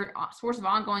be your source of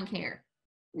ongoing care?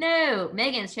 No,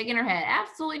 Megan's shaking her head.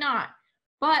 Absolutely not.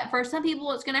 But for some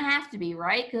people, it's going to have to be,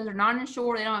 right? Because they're not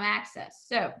insured, they don't have access.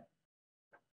 So,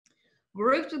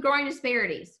 groups with growing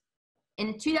disparities.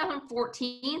 In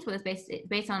 2014, so it's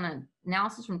based on an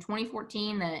analysis from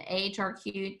 2014, the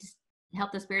AHRQ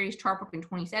Health Disparities Chart Book in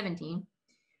 2017.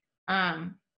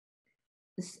 The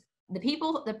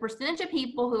percentage of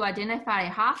people who identify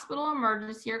a hospital,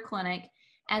 emergency, or clinic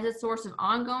as a source of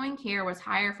ongoing care was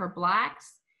higher for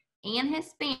Blacks and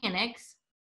Hispanics.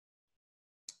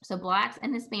 So Blacks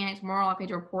and Hispanics more likely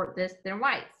to report this than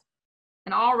whites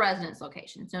in all residence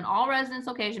locations. So in all residence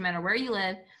locations, no matter where you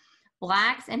live,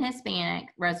 Blacks and Hispanic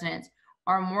residents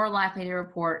are more likely to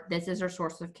report this as their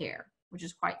source of care, which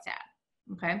is quite sad.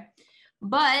 Okay,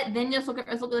 but then let's look at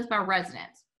this by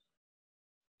residents.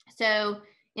 So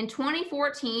in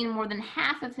 2014, more than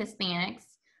half of Hispanics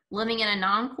living in a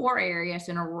non-core area,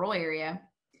 so in a rural area,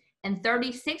 and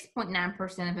 36.9%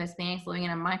 of Hispanics living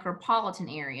in a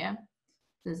micropolitan area.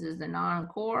 This is the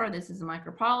non-core, this is the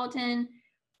micropolitan,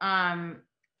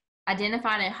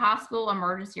 identified a hospital,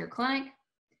 emergency, or clinic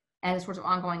as a source of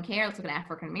ongoing care. Let's look at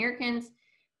African Americans.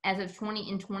 As of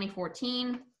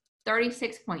 2014,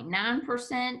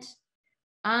 36.9%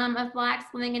 of Blacks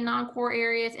living in non-core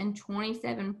areas and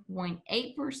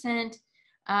 27.8%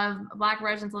 of Black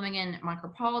residents living in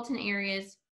micropolitan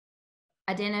areas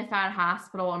identified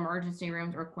hospital, emergency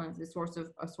rooms, or clinics as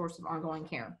a source of ongoing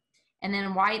care. And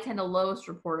then whites had the lowest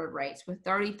reported rates with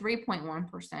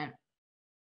 33.1%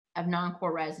 of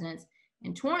non-core residents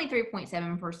and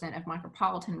 23.7% of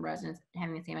micropolitan residents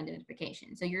having the same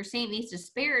identification. So you're seeing these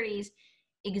disparities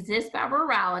exist by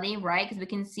rurality, right? Because we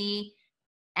can see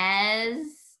as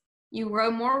you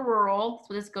grow more rural,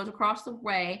 so this goes across the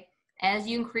way, as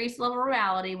you increase level of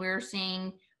rurality, we're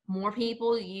seeing more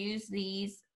people use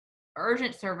these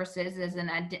urgent services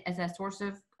as a source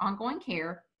of ongoing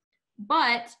care.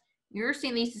 But you're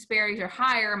seeing these disparities are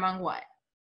higher among what?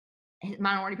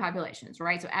 Minority populations,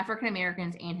 right? So African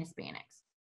Americans and Hispanics.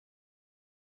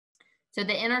 So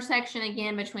the intersection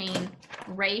again between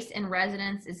race and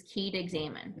residence is key to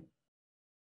examine.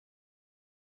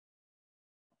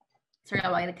 Sorry,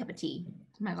 I'll get a cup of tea,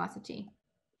 my glass of tea.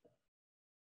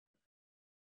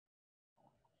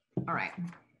 All right,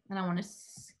 and I want to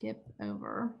skip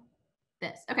over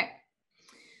this. Okay,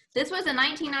 this was a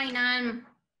 1999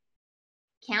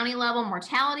 county level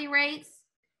mortality rates.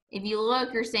 If you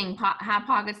look, you're seeing high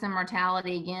pockets of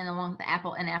mortality again along the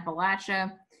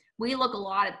Appalachia. We look a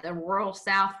lot at the rural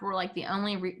South. We're like we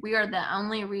are the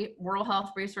only rural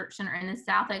health research center in the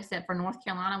South, except for North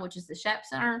Carolina, which is the Shep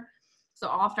Center. So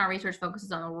often our research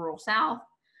focuses on the rural South.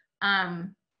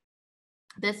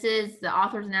 This is the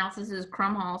author's analysis is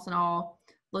Krumholz and all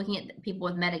looking at people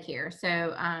with Medicare.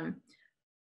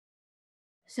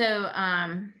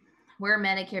 Where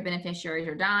Medicare beneficiaries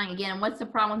are dying. Again, what's the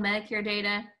problem with Medicare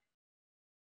data?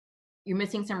 You're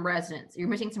missing some residents. You're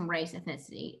missing some race,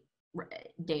 ethnicity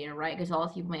data, right? Because all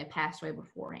the people may have passed away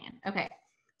beforehand. Okay,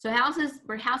 so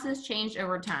houses changed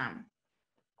over time.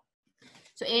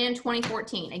 So in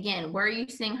 2014, again, where are you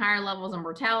seeing higher levels of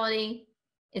mortality?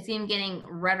 It's even getting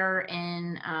redder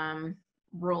in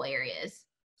rural areas.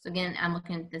 So again, I'm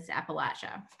looking at this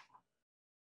Appalachia.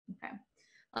 Okay,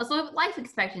 let's look at life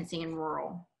expectancy in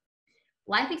rural.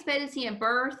 Life expectancy at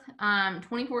birth,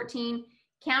 2014,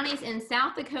 counties in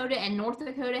South Dakota and North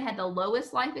Dakota had the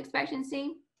lowest life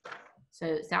expectancy.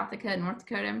 So South Dakota, North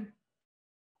Dakota,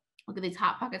 look at these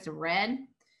hot pockets of red.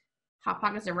 Hot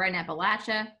pockets of red in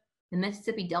Appalachia. The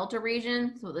Mississippi Delta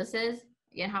region, so this is,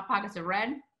 again, hot pockets of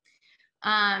red.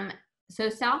 So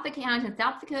counties in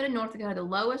South Dakota, North Dakota, the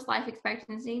lowest life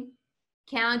expectancy.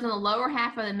 Counties on the lower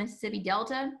half of the Mississippi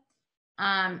Delta,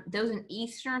 those in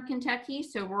eastern Kentucky,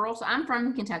 so rural. So I'm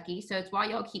from Kentucky, so it's why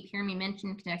y'all keep hearing me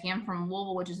mention Kentucky. I'm from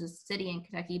Louisville, which is a city in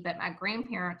Kentucky, but my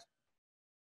grandparents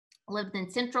lived in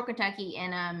central Kentucky,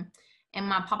 and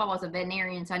my papa was a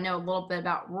veterinarian, so I know a little bit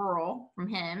about rural from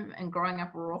him and growing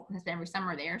up rural. I spent every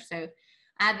summer there. So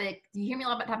you hear me a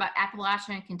lot about talk about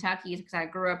Appalachia and Kentucky because I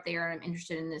grew up there and I'm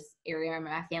interested in this area.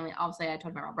 My family, obviously, I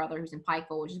told about my brother who's in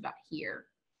Pikeville, which is about here.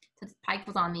 So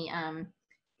Pikeville's on the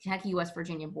Kentucky West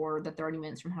Virginia border, the 30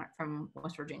 minutes from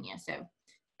West Virginia. So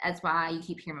that's why you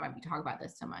keep hearing me talk about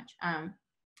this so much.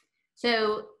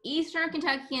 So eastern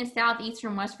Kentucky and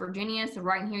southeastern West Virginia, so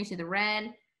right in here you see the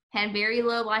red, had very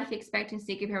low life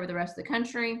expectancy compared with the rest of the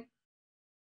country.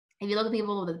 If you look at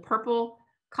people with the purple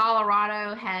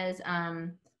Colorado has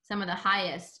some of the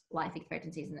highest life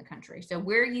expectancies in the country. So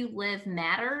where you live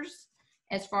matters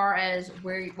as far as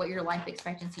what your life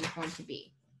expectancy is going to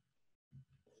be.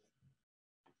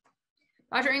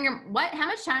 Dr. Ingram, how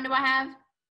much time do I have?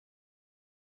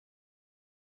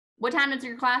 What time does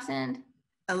your class end?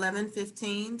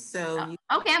 11:15. So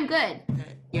okay, I'm good.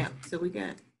 Yeah, so we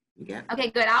got. Okay,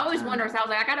 good. I always wonder, so I was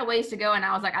like, I got a ways to go, and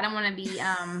I was like, I don't want to be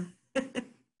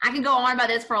I can go on about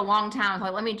this for a long time.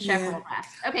 So let me check real fast.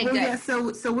 Okay, good. Yeah,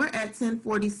 so we're at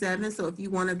 10:47. So if you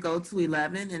want to go to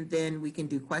 11, and then we can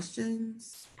do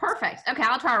questions. Perfect. Okay,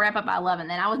 I'll try to wrap up by 11.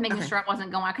 Then I was making sure I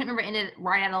wasn't going. I couldn't remember ended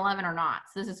right at 11 or not.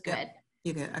 So this is good. Yep.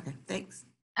 You're good. Okay, thanks.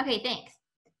 Okay, thanks.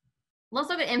 Let's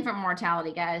look at infant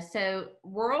mortality, guys. So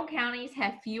rural counties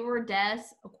have fewer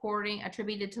deaths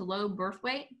attributed to low birth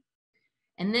weight.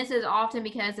 And this is often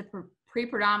because the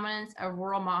predominance of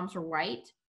rural moms are white.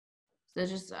 So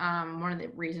that's just one of the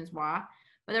reasons why.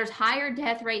 But there's higher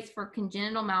death rates for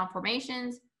congenital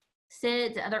malformations,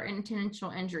 SIDS, and other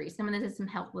intentional injuries. Some of this is some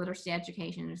health literacy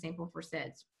education, an example for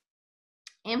SIDS.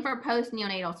 And for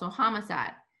post-neonatal, so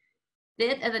homicide.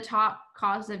 Fifth of the top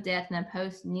causes of death in the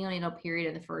post-neonatal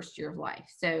period of the first year of life.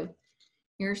 So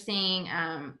you're seeing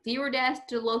fewer deaths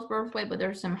to low birth weight, but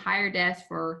there's some higher deaths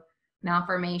for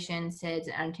malformations, SIDS,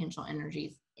 and unintentional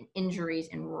injuries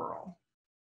in rural.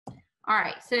 All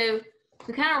right, so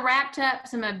we kind of wrapped up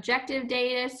some objective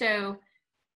data. So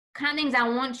kind of things I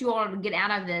want you all to get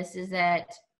out of this is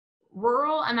that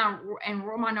rural and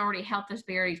rural minority health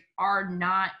disparities are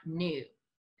not new.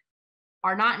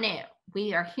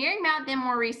 We are hearing about them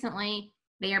more recently.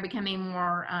 They are becoming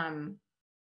more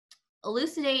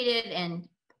elucidated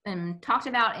and talked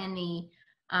about in the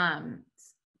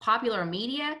popular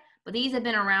media, but these have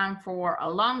been around for a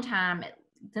long time,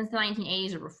 since the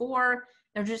 1980s or before.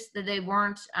 They're just that they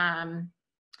weren't,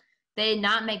 they did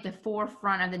not make the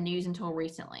forefront of the news until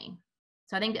recently.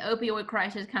 So I think the opioid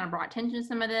crisis kind of brought attention to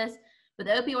some of this, but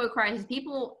the opioid crisis,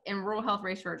 people in rural health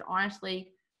research,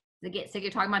 honestly, they get sick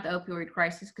of talking about the opioid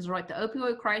crisis because they're like, the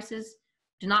opioid crisis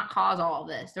did not cause all of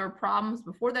this. There were problems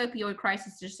before the opioid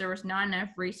crisis, just there was not enough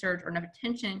research or enough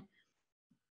attention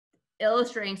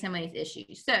illustrating some of these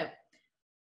issues. So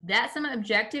that's some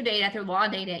objective data. I threw a lot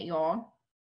of data at y'all.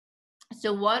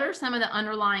 So what are some of the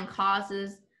underlying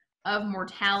causes of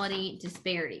mortality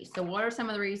disparities? So what are some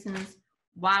of the reasons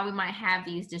why we might have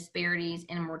these disparities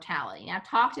in mortality? Now, I've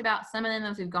talked about some of them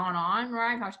as we've gone on,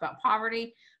 right? I've talked about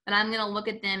poverty, but I'm going to look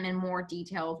at them in more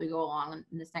detail as we go along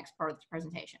in this next part of this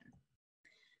presentation.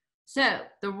 So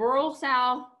the rural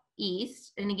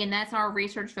Southeast, and again, that's our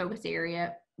research focus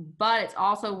area, but it's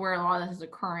also where a lot of this is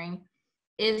occurring,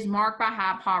 is marked by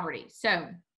high poverty. So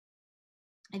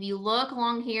if you look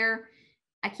along here,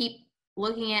 I keep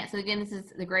looking at, so again, this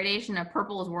is the gradation of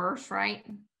purple is worse, right?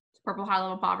 It's purple high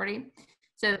level poverty.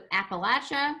 So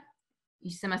Appalachia,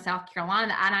 you see some of South Carolina,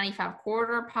 the I-95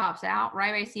 corridor pops out,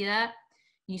 right? I see that.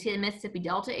 You see the Mississippi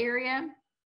Delta area.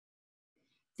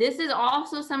 This is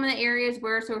also some of the areas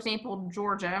where, so for example,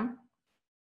 Georgia,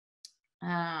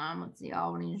 let's see,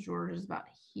 Albany, Georgia is about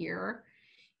here.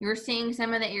 You're seeing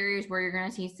some of the areas where you're going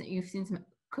to see, you've seen some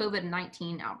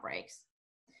COVID-19 outbreaks.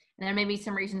 And there may be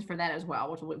some reasons for that as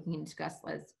well, which we can discuss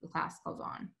as the class goes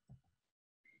on.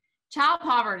 Child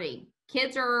poverty.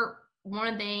 Kids are one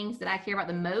of the things that I care about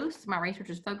the most. My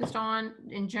research is focused on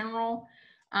in general.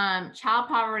 Child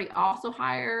poverty also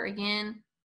higher. Again,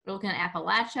 we're looking at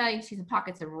Appalachia. You see some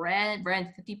pockets of red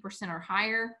 50% or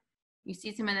higher. You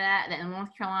see some of that in North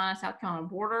Carolina, South Carolina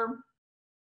border.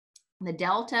 The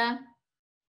Delta.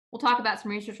 We'll talk about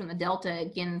some research on the Delta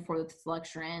again for this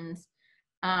lecture ends.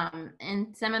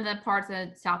 And some of the parts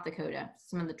of South Dakota,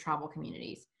 some of the tribal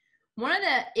communities. One of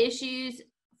the issues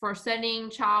for studying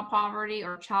child poverty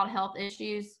or child health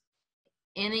issues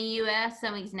in the U.S.,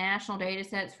 some of these national data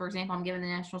sets, for example, I'm giving the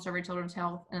National Survey of Children's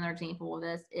Health another example of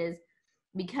this, is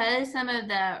because some of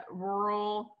the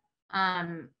rural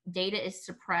data is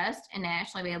suppressed in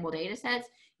nationally available data sets,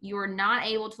 you are not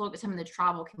able to look at some of the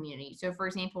tribal communities. So for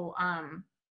example,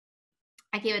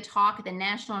 I gave a talk at the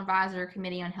National Advisory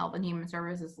Committee on Health and Human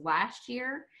Services last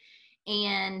year,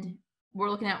 and we're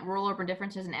looking at rural-urban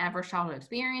differences in adverse childhood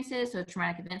experiences, so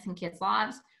traumatic events in kids'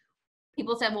 lives.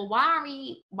 People said, well,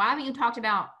 why haven't you talked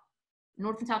about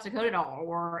North and South Dakota at all,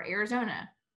 or Arizona?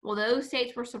 Well, those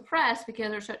states were suppressed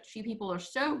because there's such few people are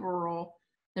so rural,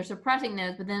 they're suppressing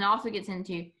those, but then it also gets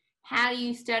into how do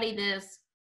you study this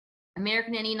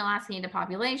American Indian Alaska Native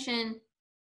population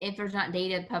if there's not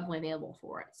data publicly available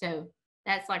for it. So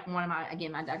that's like one of my,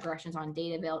 again, my digressions on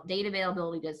data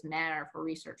availability does matter for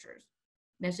researchers,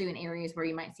 especially in areas where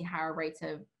you might see higher rates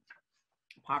of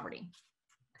poverty.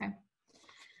 Okay.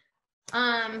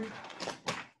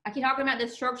 I keep talking about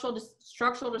this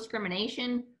structural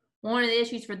discrimination. One of the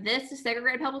issues for this is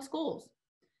segregated public schools.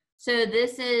 So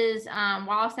this is,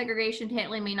 while segregation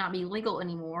technically may not be legal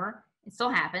anymore, it still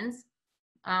happens.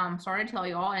 Sorry to tell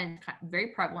you all, and it's very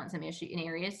prevalent in some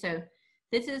areas. So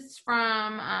this is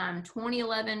from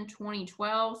 2011,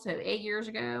 2012, so 8 years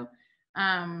ago.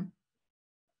 And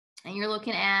you're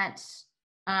looking at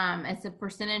as a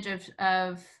percentage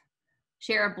of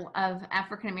share of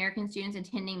African-American students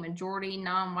attending majority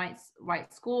non-white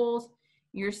schools.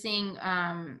 You're seeing,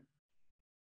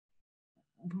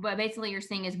 but basically you're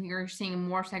seeing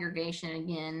more segregation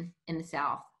again in the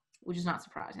South, which is not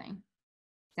surprising.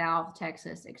 South,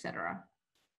 Texas, etc.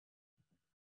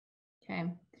 Okay,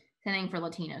 same thing for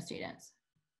Latino students.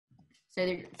 So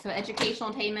educational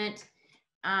attainment,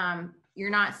 you're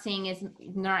not seeing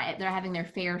they're having their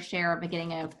fair share of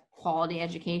getting a quality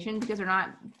education because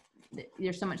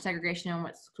there's so much segregation on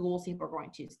what schools people are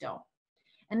going to still.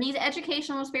 And these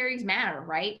educational disparities matter,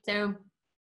 right? So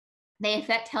they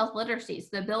affect health literacy. So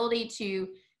the ability to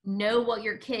know what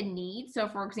your kid needs. So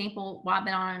for example, while I've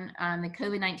been on the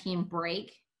COVID-19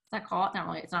 break, I call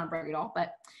it, it's not a break at all,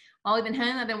 but while we've been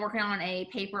home, I've been working on a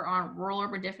paper on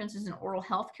rural-urban differences in oral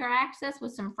health care access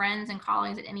with some friends and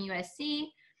colleagues at NUSC.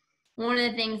 One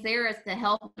of the things there is the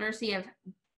health literacy of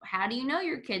how do you know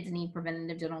your kids need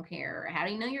preventative dental care? How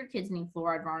do you know your kids need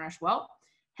fluoride varnish? Well,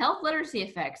 health literacy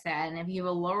affects that. And if you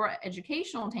have a lower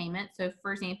educational attainment, so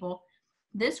for example,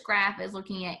 this graph is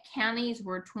looking at counties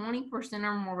where 20%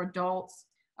 or more adults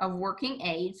of working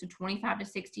age, so 25 to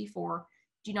 64,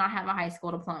 do not have a high school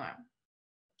diploma.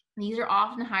 These are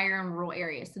often higher in rural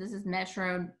areas. So this is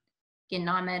metro, again,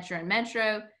 non-metro and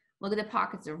metro. Look at the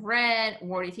pockets of red. We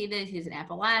already see this. He's in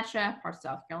Appalachia, parts of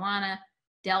South Carolina,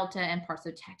 Delta, and parts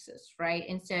of Texas, right?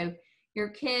 And so your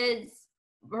kids,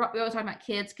 we always talk about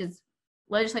kids because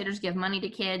legislators give money to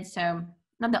kids. So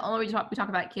not the only reason we talk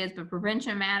about kids, but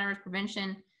prevention matters.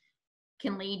 Prevention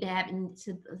can lead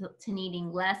to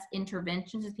needing less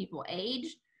interventions as people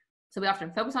age. So we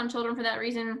often focus on children for that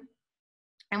reason.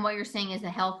 And what you're seeing is the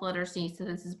health literacy. So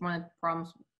this is one of the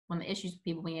problems, one of the issues with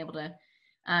people being able to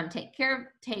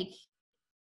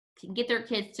get their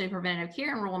kids to preventative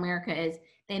care in rural America is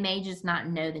they may just not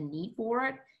know the need for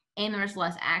it, and there's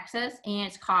less access, and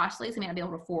it's costly, so they may not be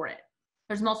able to afford it.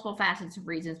 There's multiple facets of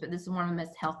reasons, but this is one of them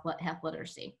is health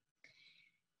literacy.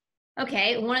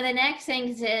 Okay, one of the next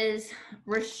things is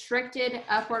restricted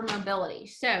upward mobility.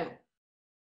 So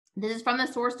this is from the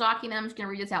source document. I'm just going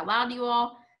to read this out loud to you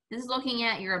all. This is looking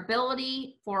at your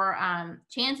ability for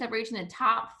chance of reaching the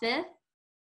top fifth,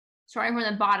 starting from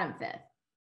the bottom fifth.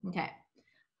 Okay.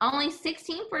 Only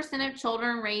 16% of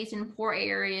children raised in poor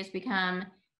areas become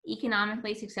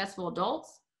economically successful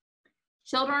adults.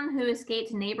 Children who escape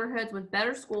to neighborhoods with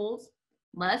better schools,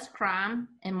 less crime,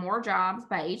 and more jobs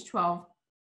by age 12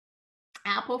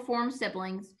 outperform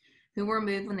siblings who were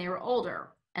moved when they were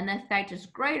older. And the effect is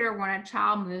greater when a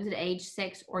child moves at age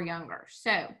 6 or younger.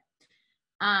 So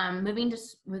moving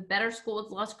with better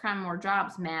schools, less crime, more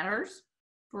jobs matters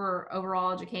for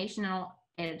overall educational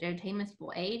and attainment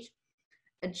people age.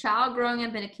 A child growing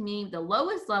up in a community with the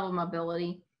lowest level of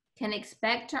mobility can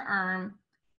expect to earn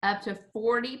up to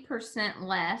 40%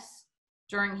 less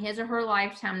during his or her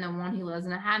lifetime than one who lives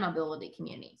in a high mobility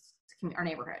communities or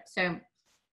neighborhood. So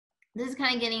this is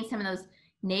kind of getting some of those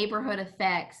neighborhood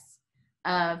effects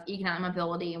of economic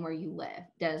mobility and where you live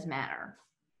does matter.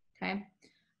 Okay,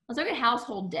 let's look at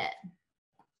household debt.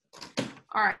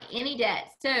 All right, any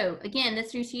debt. So again,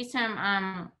 this you see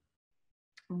some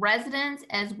residents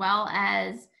as well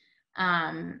as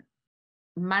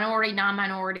minority,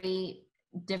 non-minority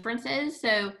differences.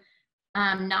 So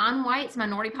non-whites,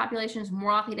 minority population is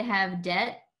more likely to have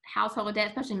debt, household debt,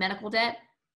 especially medical debt,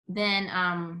 than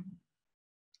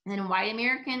white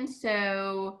Americans.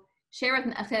 So share with,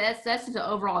 okay, that's just the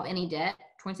overall of any debt,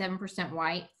 27%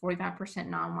 white, 45%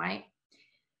 non-white.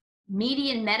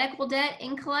 Median medical debt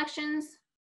in collections,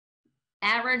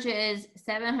 average is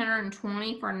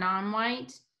 $720 for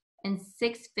non-white and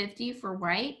 $650 for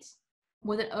white,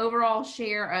 with an overall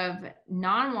share of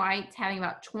non-whites having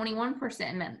about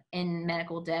 21% in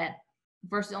medical debt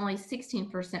versus only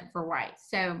 16% for whites.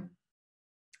 So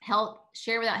health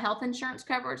share without health insurance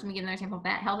coverage, let me give another example of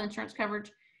that, health insurance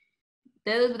coverage.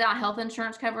 Those without health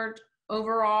insurance coverage,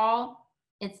 overall,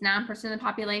 it's 9% of the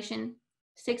population,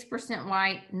 6%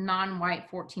 white,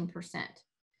 non-white 14%.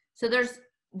 So there's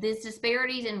these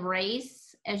disparities in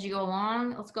race as you go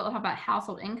along. Let's go talk about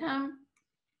household income.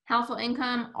 Household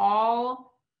income,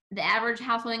 the average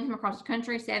household income across the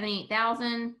country,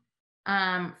 $78,000.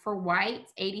 For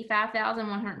whites,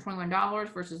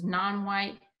 $85,121 versus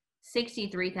non-white,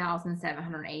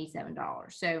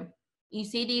 $63,787. So you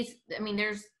see these, I mean,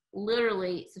 there's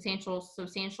literally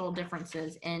substantial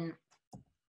differences in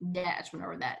debt,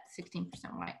 remember that 16%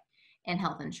 white, and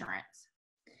health insurance.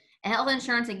 And health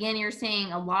insurance, again, you're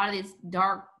seeing a lot of these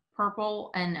dark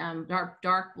purple and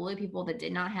dark blue people that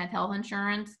did not have health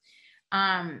insurance.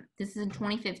 This is in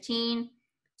 2015.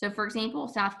 So for example,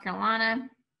 South Carolina,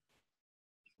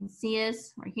 you can see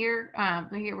us right here.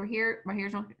 We're here. Right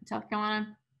here's South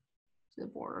Carolina to the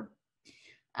border.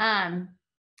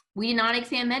 We did not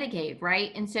expand Medicaid,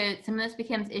 right? And so some of this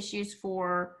becomes issues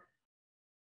for,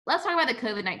 let's talk about the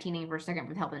COVID-19 for a second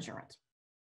with health insurance.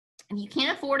 If you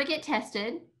can't afford to get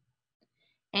tested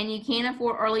and you can't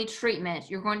afford early treatment,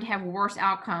 you're going to have worse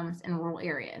outcomes in rural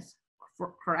areas,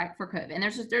 correct, for COVID. And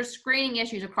there's screening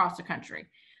issues across the country.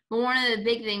 But one of the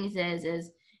big things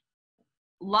is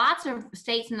lots of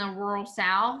states in the rural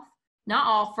South, not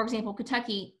all, for example,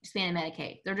 Kentucky expanded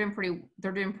Medicaid. They're doing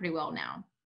pretty well now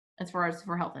as far as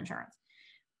for health insurance.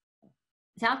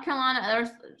 South Carolina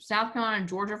and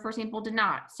Georgia, for example, did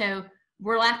not. So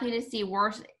we're likely to see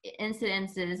worse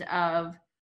incidences of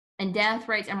and death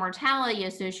rates and mortality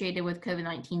associated with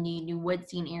COVID-19 than you would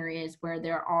see in areas where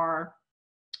there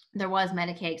was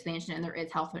Medicaid expansion and there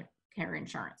is health care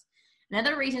insurance.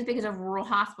 Another reason is because of rural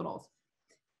hospitals.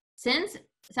 Since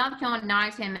South Carolina not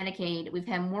expanded Medicaid, we've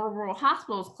had more rural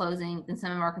hospitals closing than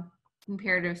some of our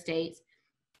comparative states.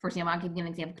 For example, I'll give you an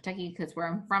example, Kentucky, because where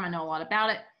I'm from, I know a lot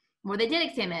about it, where they did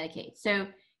extend Medicaid. So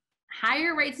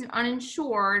higher rates of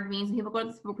uninsured means when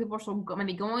people are still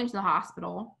maybe going to the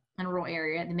hospital in a rural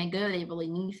area. They may go, they really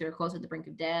need to, they're close to the brink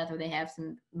of death, or they have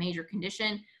some major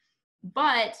condition,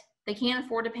 but they can't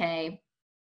afford to pay.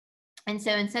 And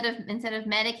so instead of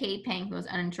Medicaid paying for those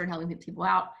uninsured, helping people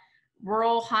out,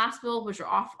 rural hospitals, which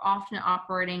are often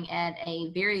operating at a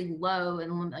very low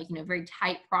and very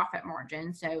tight profit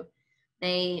margin, so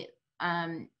they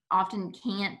often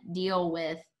can't deal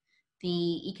with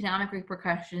the economic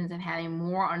repercussions of having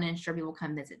more uninsured people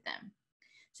come visit them.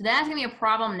 So that's going to be a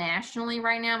problem nationally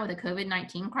right now with the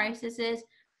COVID-19 crisis. Is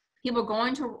people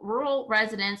going to rural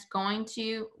residents, going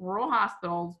to rural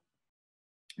hospitals,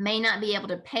 may not be able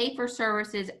to pay for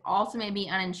services, also may be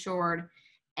uninsured,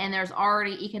 and there's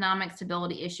already economic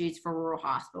stability issues for rural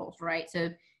hospitals, right? So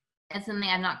that's something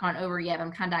I've not gone over yet.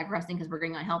 I'm kind of digressing because we're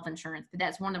getting on health insurance, but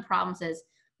that's one of the problems is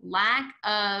lack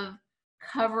of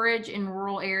coverage in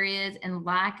rural areas and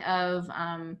lack of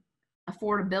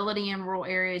affordability in rural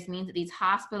areas means that these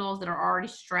hospitals that are already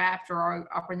strapped or are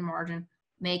operating the margin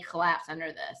may collapse under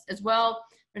this. As well,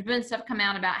 there's been stuff come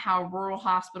out about how rural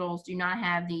hospitals do not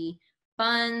have the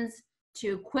funds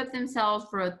to equip themselves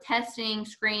for testing,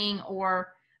 screening,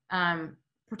 or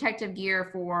protective gear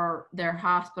for their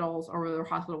hospitals or their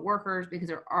hospital workers because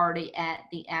they're already at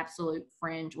the absolute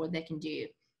fringe what they can do.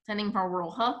 Same thing for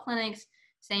rural health clinics,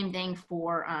 same thing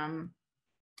for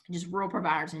just rural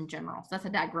providers in general. So that's a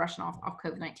digression off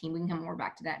COVID-19. We can come more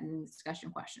back to that in the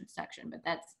discussion questions section, but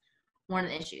that's one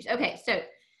of the issues. Okay, so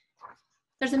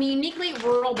there's some uniquely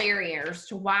rural barriers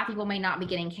to why people may not be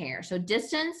getting care. So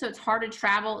distance, so it's hard to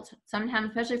travel sometimes,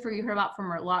 especially for you heard about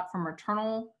from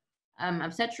maternal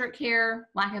obstetric care,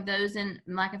 lack of those and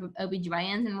lack of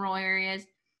OBGYNs in rural areas.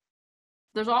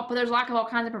 There's lack of all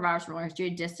kinds of providers in rural areas due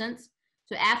to distance.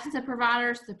 So absence of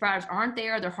providers, the providers aren't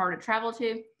there, they're hard to travel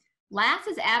to. Last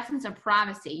is absence of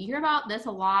privacy. You hear about this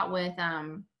a lot with,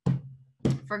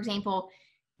 for example,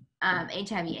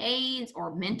 HIV/AIDS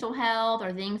or mental health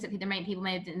or things that there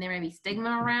may be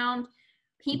stigma around.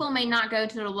 People may not go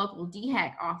to their local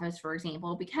DHEC office, for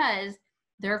example, because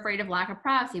they're afraid of lack of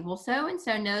privacy. Well,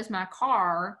 so-and-so knows my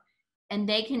car and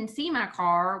they can see my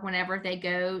car whenever they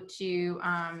go to,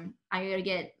 I go to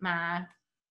get my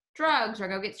drugs or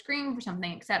go get screened for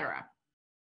something, etc.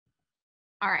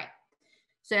 All right.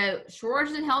 So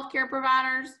shortages in healthcare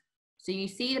providers. So you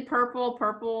see the purple,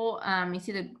 you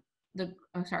see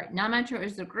non-metro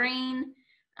is the green.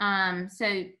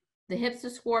 So the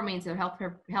HPSA score means the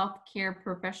healthcare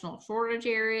professional shortage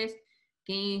areas.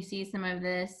 Again, you see some of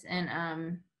this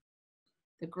and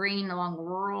the green along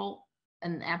rural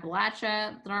and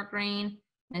Appalachia, the dark green,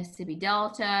 Mississippi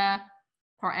Delta,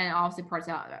 and obviously parts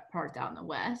out in the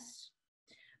west.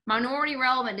 Minority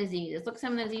relevant diseases. Look at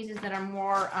some of the diseases that are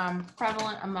more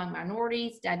prevalent among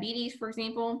minorities. Diabetes, for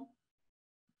example.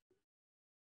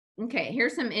 Okay,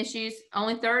 here's some issues.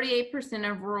 Only 38%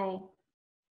 of rural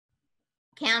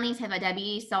counties have a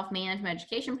diabetes self-management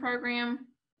education program.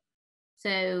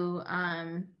 So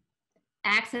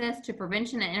access to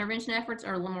prevention and intervention efforts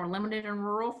are a little more limited in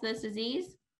rural for this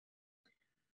disease.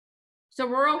 So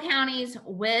rural counties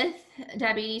with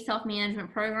diabetes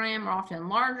self-management program are often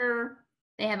larger.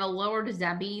 they have a lower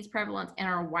diabetes prevalence and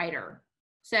are whiter.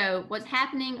 So what's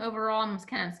happening overall, I'm just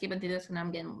kind of skipping through this and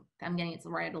I'm getting it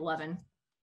right at 11.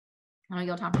 I'm gonna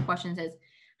go time for questions. Is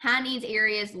high needs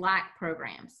areas lack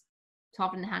programs?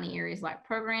 Talking to high need areas lack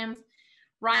programs.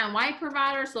 Ryan White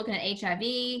providers looking at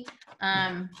HIV,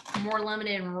 more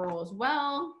limited in rural as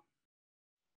well.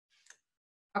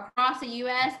 Across the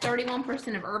U.S.,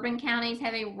 31% of urban counties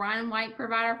have a Ryan White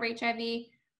provider for HIV.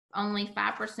 Only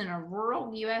 5% of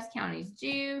rural U.S. counties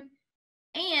do.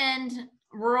 And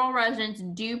rural residents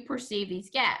do perceive these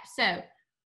gaps. So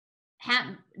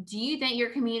do you think your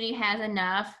community has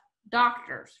enough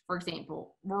doctors, for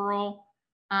example? Rural,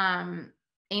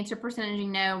 answer percentage,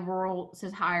 rural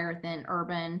says higher than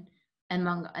urban, and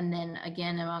then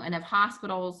again, among enough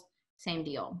hospitals, same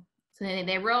deal. So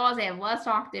they realize they have less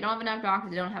doctors, they don't have enough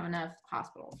doctors, they don't have enough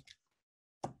hospitals.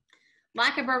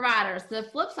 Lack of providers. The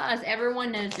flip side is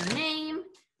everyone knows your name,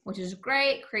 which is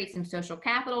great, creates some social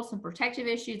capital, some protective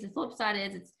issues. The flip side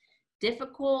is it's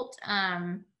difficult.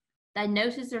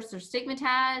 Diagnosis are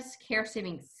stigmatized. Care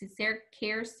seeking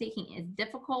is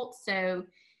difficult. So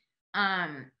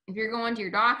if you're going to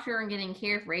your doctor and getting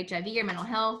care for HIV or mental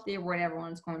health, they're what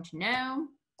everyone's going to know.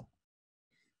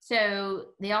 So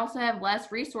they also have less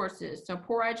resources. So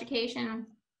poor education,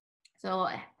 so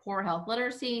poor health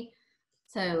literacy,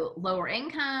 so lower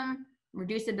income,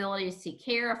 reduced ability to seek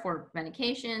care, afford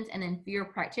medications, and then fewer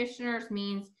practitioners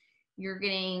means you're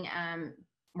getting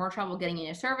more trouble getting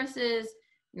into services,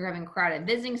 you're having crowded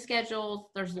visiting schedules,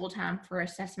 there's little time for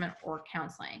assessment or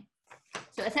counseling.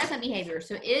 So assessment behavior.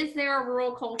 So is there a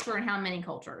rural culture and how many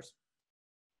cultures?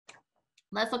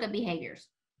 Let's look at behaviors.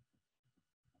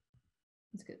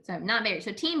 That's good. So not very.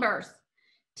 So teen births.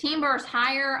 Teen births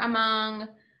higher among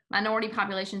minority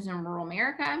populations in rural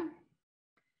America.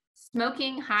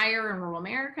 Smoking higher in rural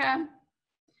America.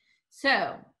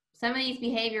 So some of these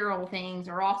behavioral things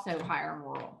are also higher in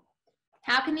rural.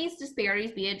 How can these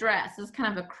disparities be addressed? This is kind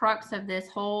of the crux of this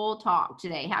whole talk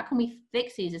today. How can we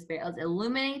fix these disparities? Let's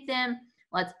illuminate them,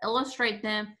 let's illustrate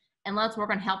them, and let's work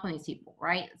on helping these people,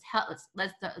 right?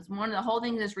 It's one of the whole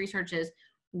things this research is,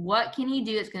 what can you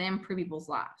do that's going to improve people's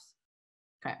lives?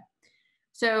 Okay.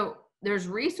 So there's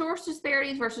resource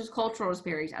disparities versus cultural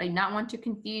disparities. I do not want to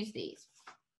confuse these.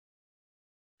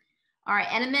 All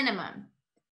right, at a minimum,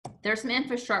 there's some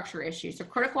infrastructure issues. So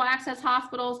critical access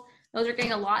hospitals, those are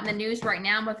getting a lot in the news right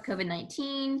now with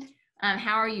COVID-19.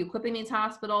 How are you equipping these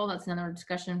hospitals? That's another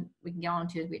discussion we can get on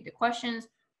to as we get to questions.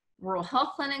 Rural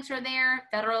health clinics are there,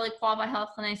 federally qualified health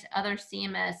clinics, other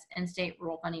CMS and state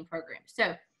rural funding programs.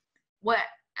 So right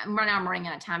now I'm running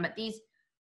out of time, but these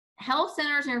health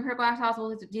centers and critical access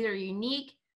hospitals, these are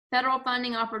unique federal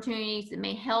funding opportunities that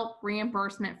may help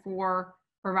reimbursement for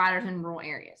providers in rural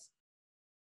areas.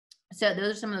 So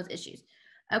those are some of those issues.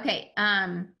 Okay,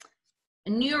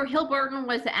 New York Hill-Burton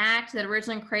was the act that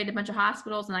originally created a bunch of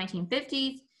hospitals in the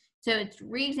 1950s. So it's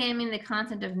re-examining the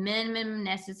concept of minimum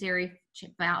necessary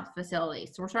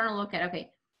facilities. So we're starting to look at,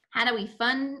 okay, how do we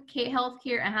fund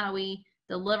healthcare and how do we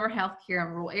deliver healthcare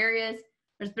in rural areas?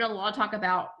 There's been a lot of talk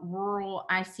about rural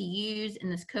ICUs in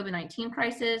this COVID-19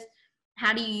 crisis.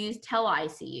 How do you use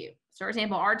tele-ICU? So for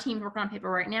example, our team's working on a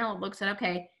paper right now that looks at,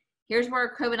 okay, here's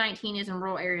where COVID-19 is in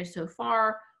rural areas so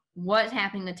far. What's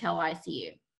happening to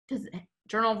tele-ICU? Because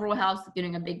Journal of Rural Health is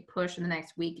doing a big push in the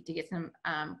next week to get some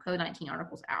COVID-19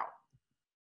 articles out.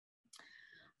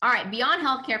 All right, beyond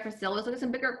healthcare facilities, look at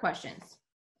some bigger questions.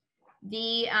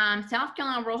 The South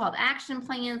Carolina Rural Health Action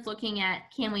Plan is looking at,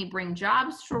 can we bring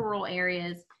jobs to rural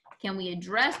areas? Can we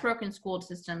address broken school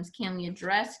systems? Can we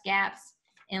address gaps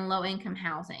in low-income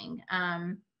housing?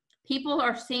 People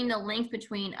are seeing the link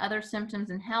between other symptoms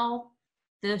in health.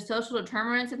 The social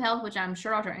determinants of health, which I'm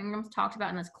sure Dr. Ingram's talked about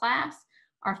in this class,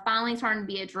 are finally starting to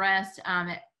be addressed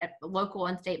at local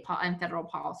and state and federal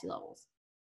policy levels.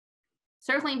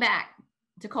 Circling back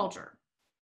to culture,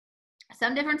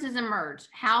 some differences emerge.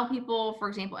 How people, for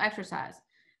example, exercise.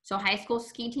 So high school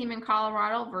ski team in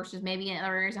Colorado versus maybe in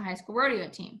other areas a high school rodeo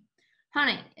team.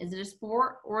 Hunting, is it a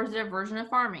sport or is it a version of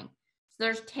farming? So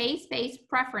there's taste-based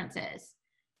preferences.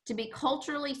 To be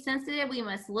culturally sensitive, we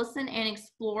must listen and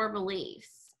explore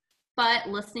beliefs. But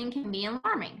listening can be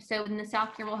alarming. So in the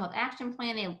South Carolina Health Action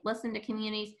Plan, they listened to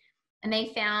communities and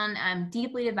they found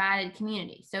deeply divided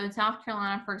communities. So in South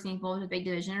Carolina, for example, there's a big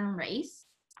division in race.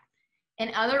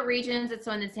 In other regions, it's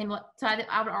on the same, so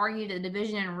I would argue that the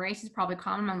division in race is probably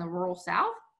common among the rural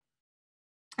South.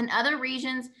 In other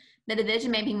regions, the division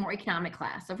may be more economic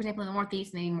class. So for example, in the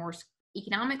Northeast, maybe more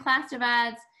economic class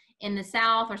divides. In the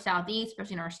South or Southeast,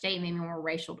 especially in our state, maybe more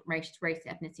race,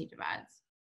 ethnicity divides.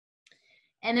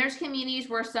 And there's communities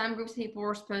where some groups of people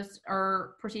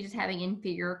are perceived as having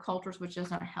inferior cultures, which does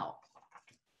not help.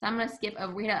 So I'm going to skip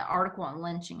over. We had an article on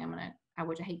lynching.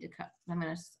 Which I hate to cut. I'm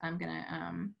going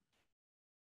to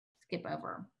skip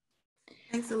over.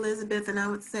 Thanks, Elizabeth. And I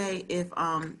would say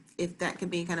if that could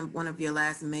be kind of one of your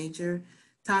last major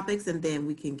topics, and then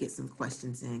we can get some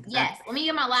questions in. Yes. Let me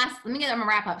get my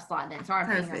wrap up slide then. Sorry.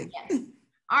 Perfect.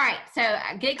 All right. So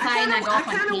get excited. I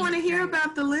kind of want to hear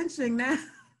about the lynching now.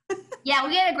 Yeah,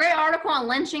 we had a great article on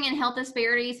lynching and health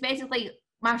disparities. Basically,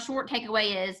 my short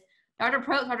takeaway is Dr.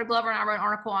 Probst, Dr. Glover, and I wrote an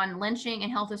article on lynching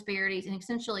and health disparities, and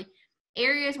essentially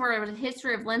areas where there was a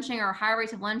history of lynching or high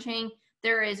rates of lynching,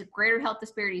 there is greater health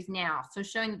disparities now. So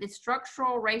showing that the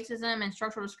structural racism and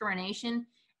structural discrimination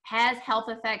has health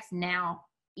effects now,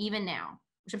 even now,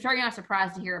 which I'm sure you're not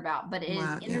surprised to hear about, but it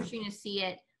is interesting to see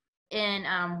it in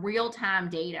real-time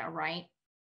data, right?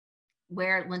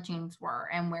 Where lynchings were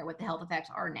and what the health effects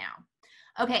are now.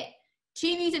 Okay,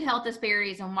 2 views of health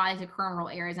disparities and why these occur in rural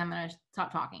areas. I'm going to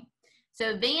stop talking.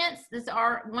 So Vance,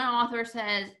 one author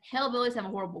says, hillbillies have a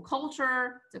horrible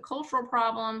culture. It's a cultural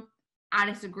problem. I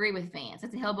disagree with Vance.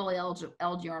 That's a hillbilly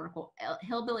elegy article.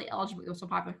 Hillbilly elegy was so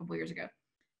popular a couple years ago.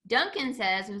 Duncan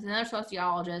says, who's another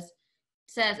sociologist,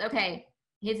 says, okay,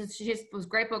 she was a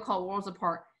great book called Worlds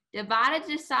Apart. She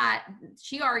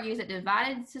argues that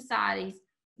divided societies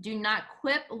do not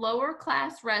equip lower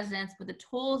class residents with the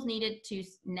tools needed to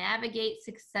navigate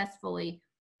successfully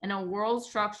in a world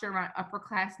structured around upper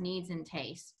class needs and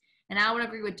tastes. And I would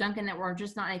agree with Duncan that we're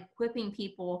just not equipping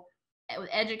people with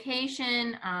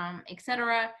education, et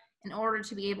cetera, in order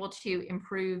to be able to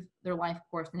improve their life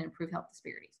course and improve health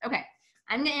disparities. Okay,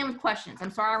 I'm gonna end with questions.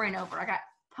 I'm sorry I ran over. I got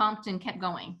pumped and kept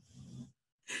going.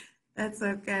 That's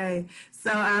okay. So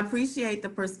I appreciate the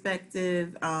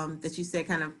perspective that you said,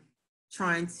 kind of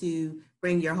trying to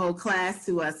bring your whole class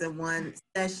to us in one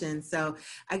session. So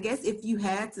I guess if you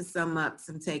had to sum up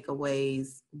some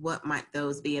takeaways, what might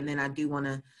those be? And then I do want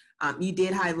to, you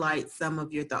did highlight some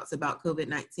of your thoughts about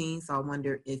COVID-19. So I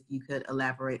wonder if you could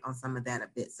elaborate on some of that a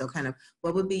bit. So kind of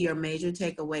what would be your major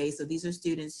takeaways? So these are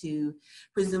students who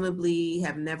presumably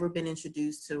have never been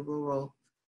introduced to rural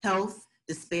health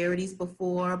disparities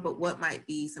before, but what might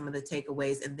be some of the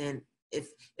takeaways? And then if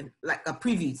like a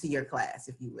preview to your class,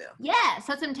 if you will. Yeah,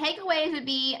 so some takeaways would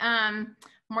be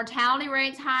mortality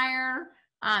rates higher,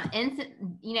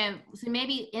 so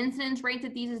maybe incidence rates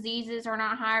of these diseases are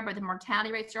not higher, but the mortality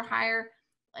rates are higher.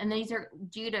 And these are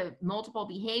due to multiple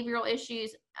behavioral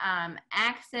issues,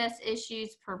 access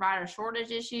issues, provider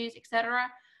shortage issues, et cetera.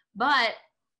 But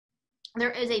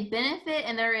there is a benefit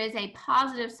and there is a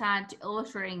positive side to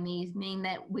illustrating these, meaning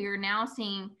that we're now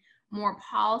seeing more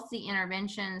policy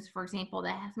interventions, for example,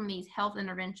 that have some of these health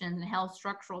interventions and health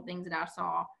structural things that I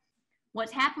saw.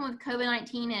 What's happened with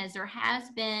COVID-19 is there has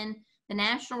been the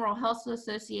National Rural Health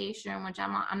Association, which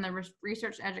I'm the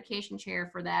research and education chair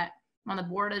for that. I'm on the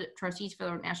board of trustees for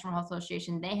the National Health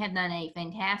Association. They have done a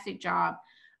fantastic job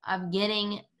of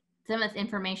getting some of this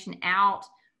information out,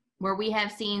 where we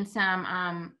have seen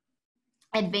some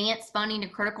advanced funding to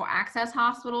critical access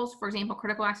hospitals. For example,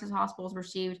 critical access hospitals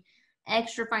received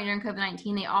extra funding during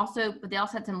COVID-19. They also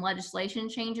had some legislation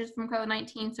changes from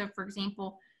COVID-19. So for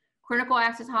example, critical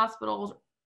access hospitals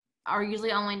are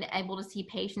usually only able to see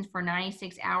patients for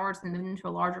 96 hours and move into a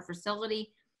larger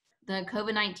facility. The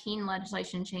COVID-19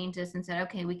 legislation changed this and said,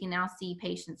 okay, we can now see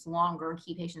patients longer and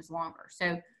keep patients longer.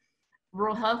 So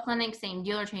rural health clinics, same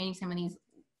deal, are changing some of these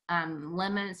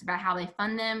limits about how they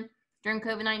fund them during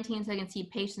COVID-19 so they can see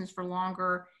patients for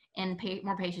longer and pay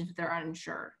more patients if they're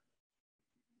uninsured,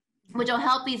 which will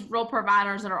help these rural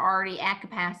providers that are already at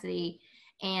capacity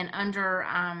and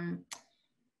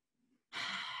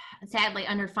sadly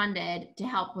underfunded, to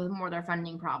help with more of their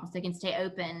funding problems. They can stay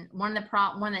open. One of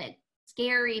the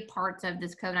scary parts of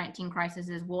this COVID-19 crisis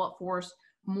is, will it force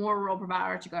more rural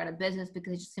providers to go out of business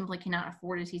because they just simply cannot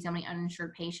afford to see so many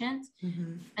uninsured patients?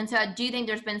 Mm-hmm. And so I do think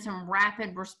there's been some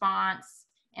rapid response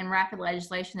and rapid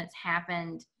legislation that's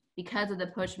happened because of the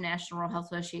push from National Rural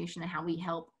Health Association and how we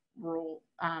help rural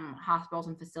hospitals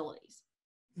and facilities.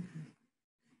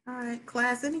 Mm-hmm. All right,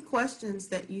 class, any questions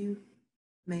that you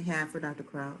may have for Dr.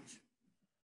 Crouch?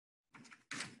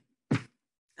 I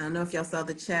don't know if y'all saw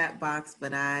the chat box,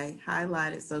 but I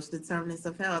highlighted social determinants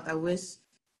of health. I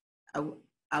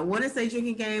want to say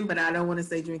drinking game, but I don't want to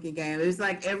say drinking game. It was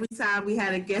like every time we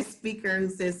had a guest speaker who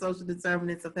said social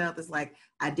determinants of health, it's like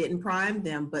I didn't prime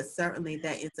them, but certainly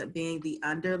that ends up being the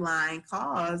underlying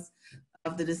cause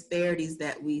of the disparities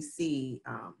that we see.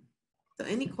 So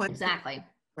any questions? Exactly.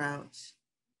 Crouch?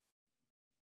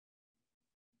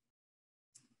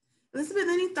 Elizabeth,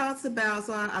 any thoughts about,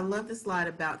 so I love the slide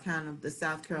about kind of the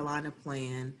South Carolina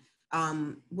plan.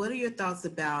 What are your thoughts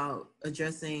about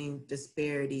addressing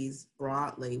disparities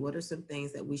broadly? What are some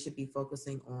things that we should be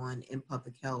focusing on in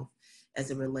public health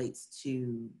as it relates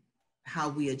to how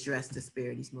we address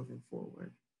disparities moving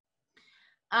forward?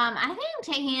 I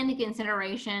think taking into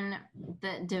consideration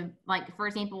like, for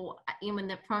example,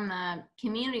 even from the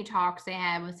community talks they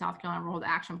had with South Carolina Rural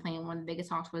Action Plan, one of the biggest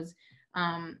talks was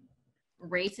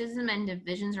racism and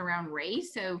divisions around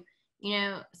race. So,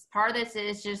 part of this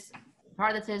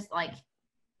is like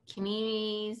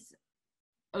communities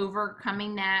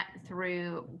overcoming that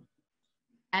through,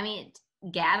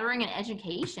 gathering and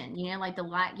education, like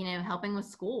helping with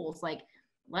schools. Like,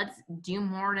 let's do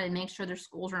more to make sure their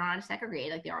schools are not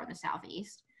segregated like they are in the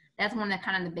Southeast. That's one of the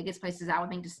kind of the biggest places I would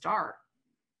think to start.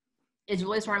 Is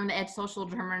really starting with the social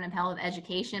determinant of health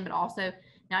education, but also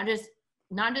not just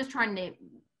trying to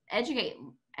educate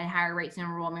at higher rates in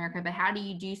rural America, but how do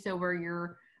you do so where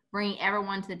you're bringing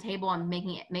everyone to the table and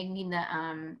making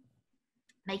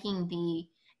the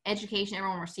education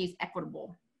everyone receives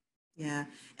equitable. Yeah,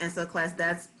 and so class,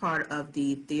 that's part of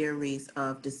the Theories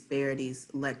of Disparities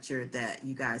lecture that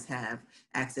you guys have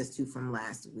access to from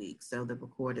last week. So the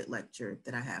recorded lecture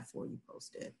that I have for you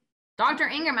posted. Dr.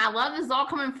 Ingram, I love this all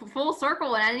coming full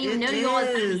circle, and I didn't even know you all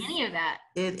had done any of that.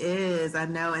 It is, I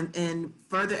know, and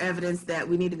further evidence that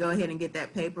we need to go ahead and get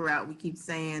that paper out. We keep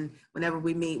saying whenever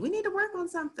we meet, we need to work on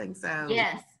something. So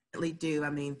yes, we do. I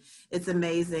mean, it's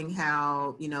amazing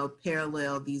how,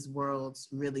 parallel these worlds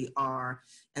really are.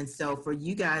 And so for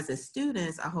you guys as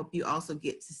students, I hope you also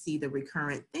get to see the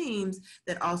recurrent themes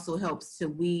that also helps to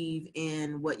weave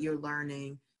in what you're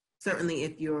learning. Certainly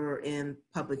if you're in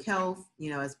public health,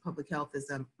 as public health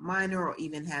is a minor, or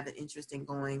even have an interest in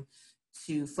going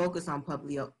to focus on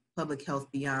public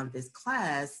health beyond this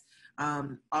class,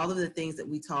 all of the things that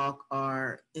we talk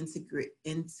are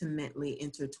intimately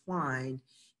intertwined.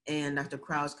 And Dr.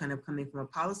 Crouch, kind of coming from a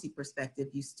policy perspective,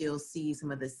 you still see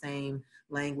some of the same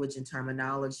language and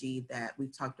terminology that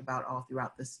we've talked about all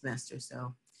throughout the semester.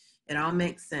 So it all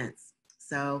makes sense.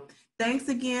 So thanks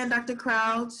again, Dr.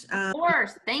 Crouch. Of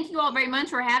course. Thank you all very much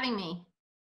for having me.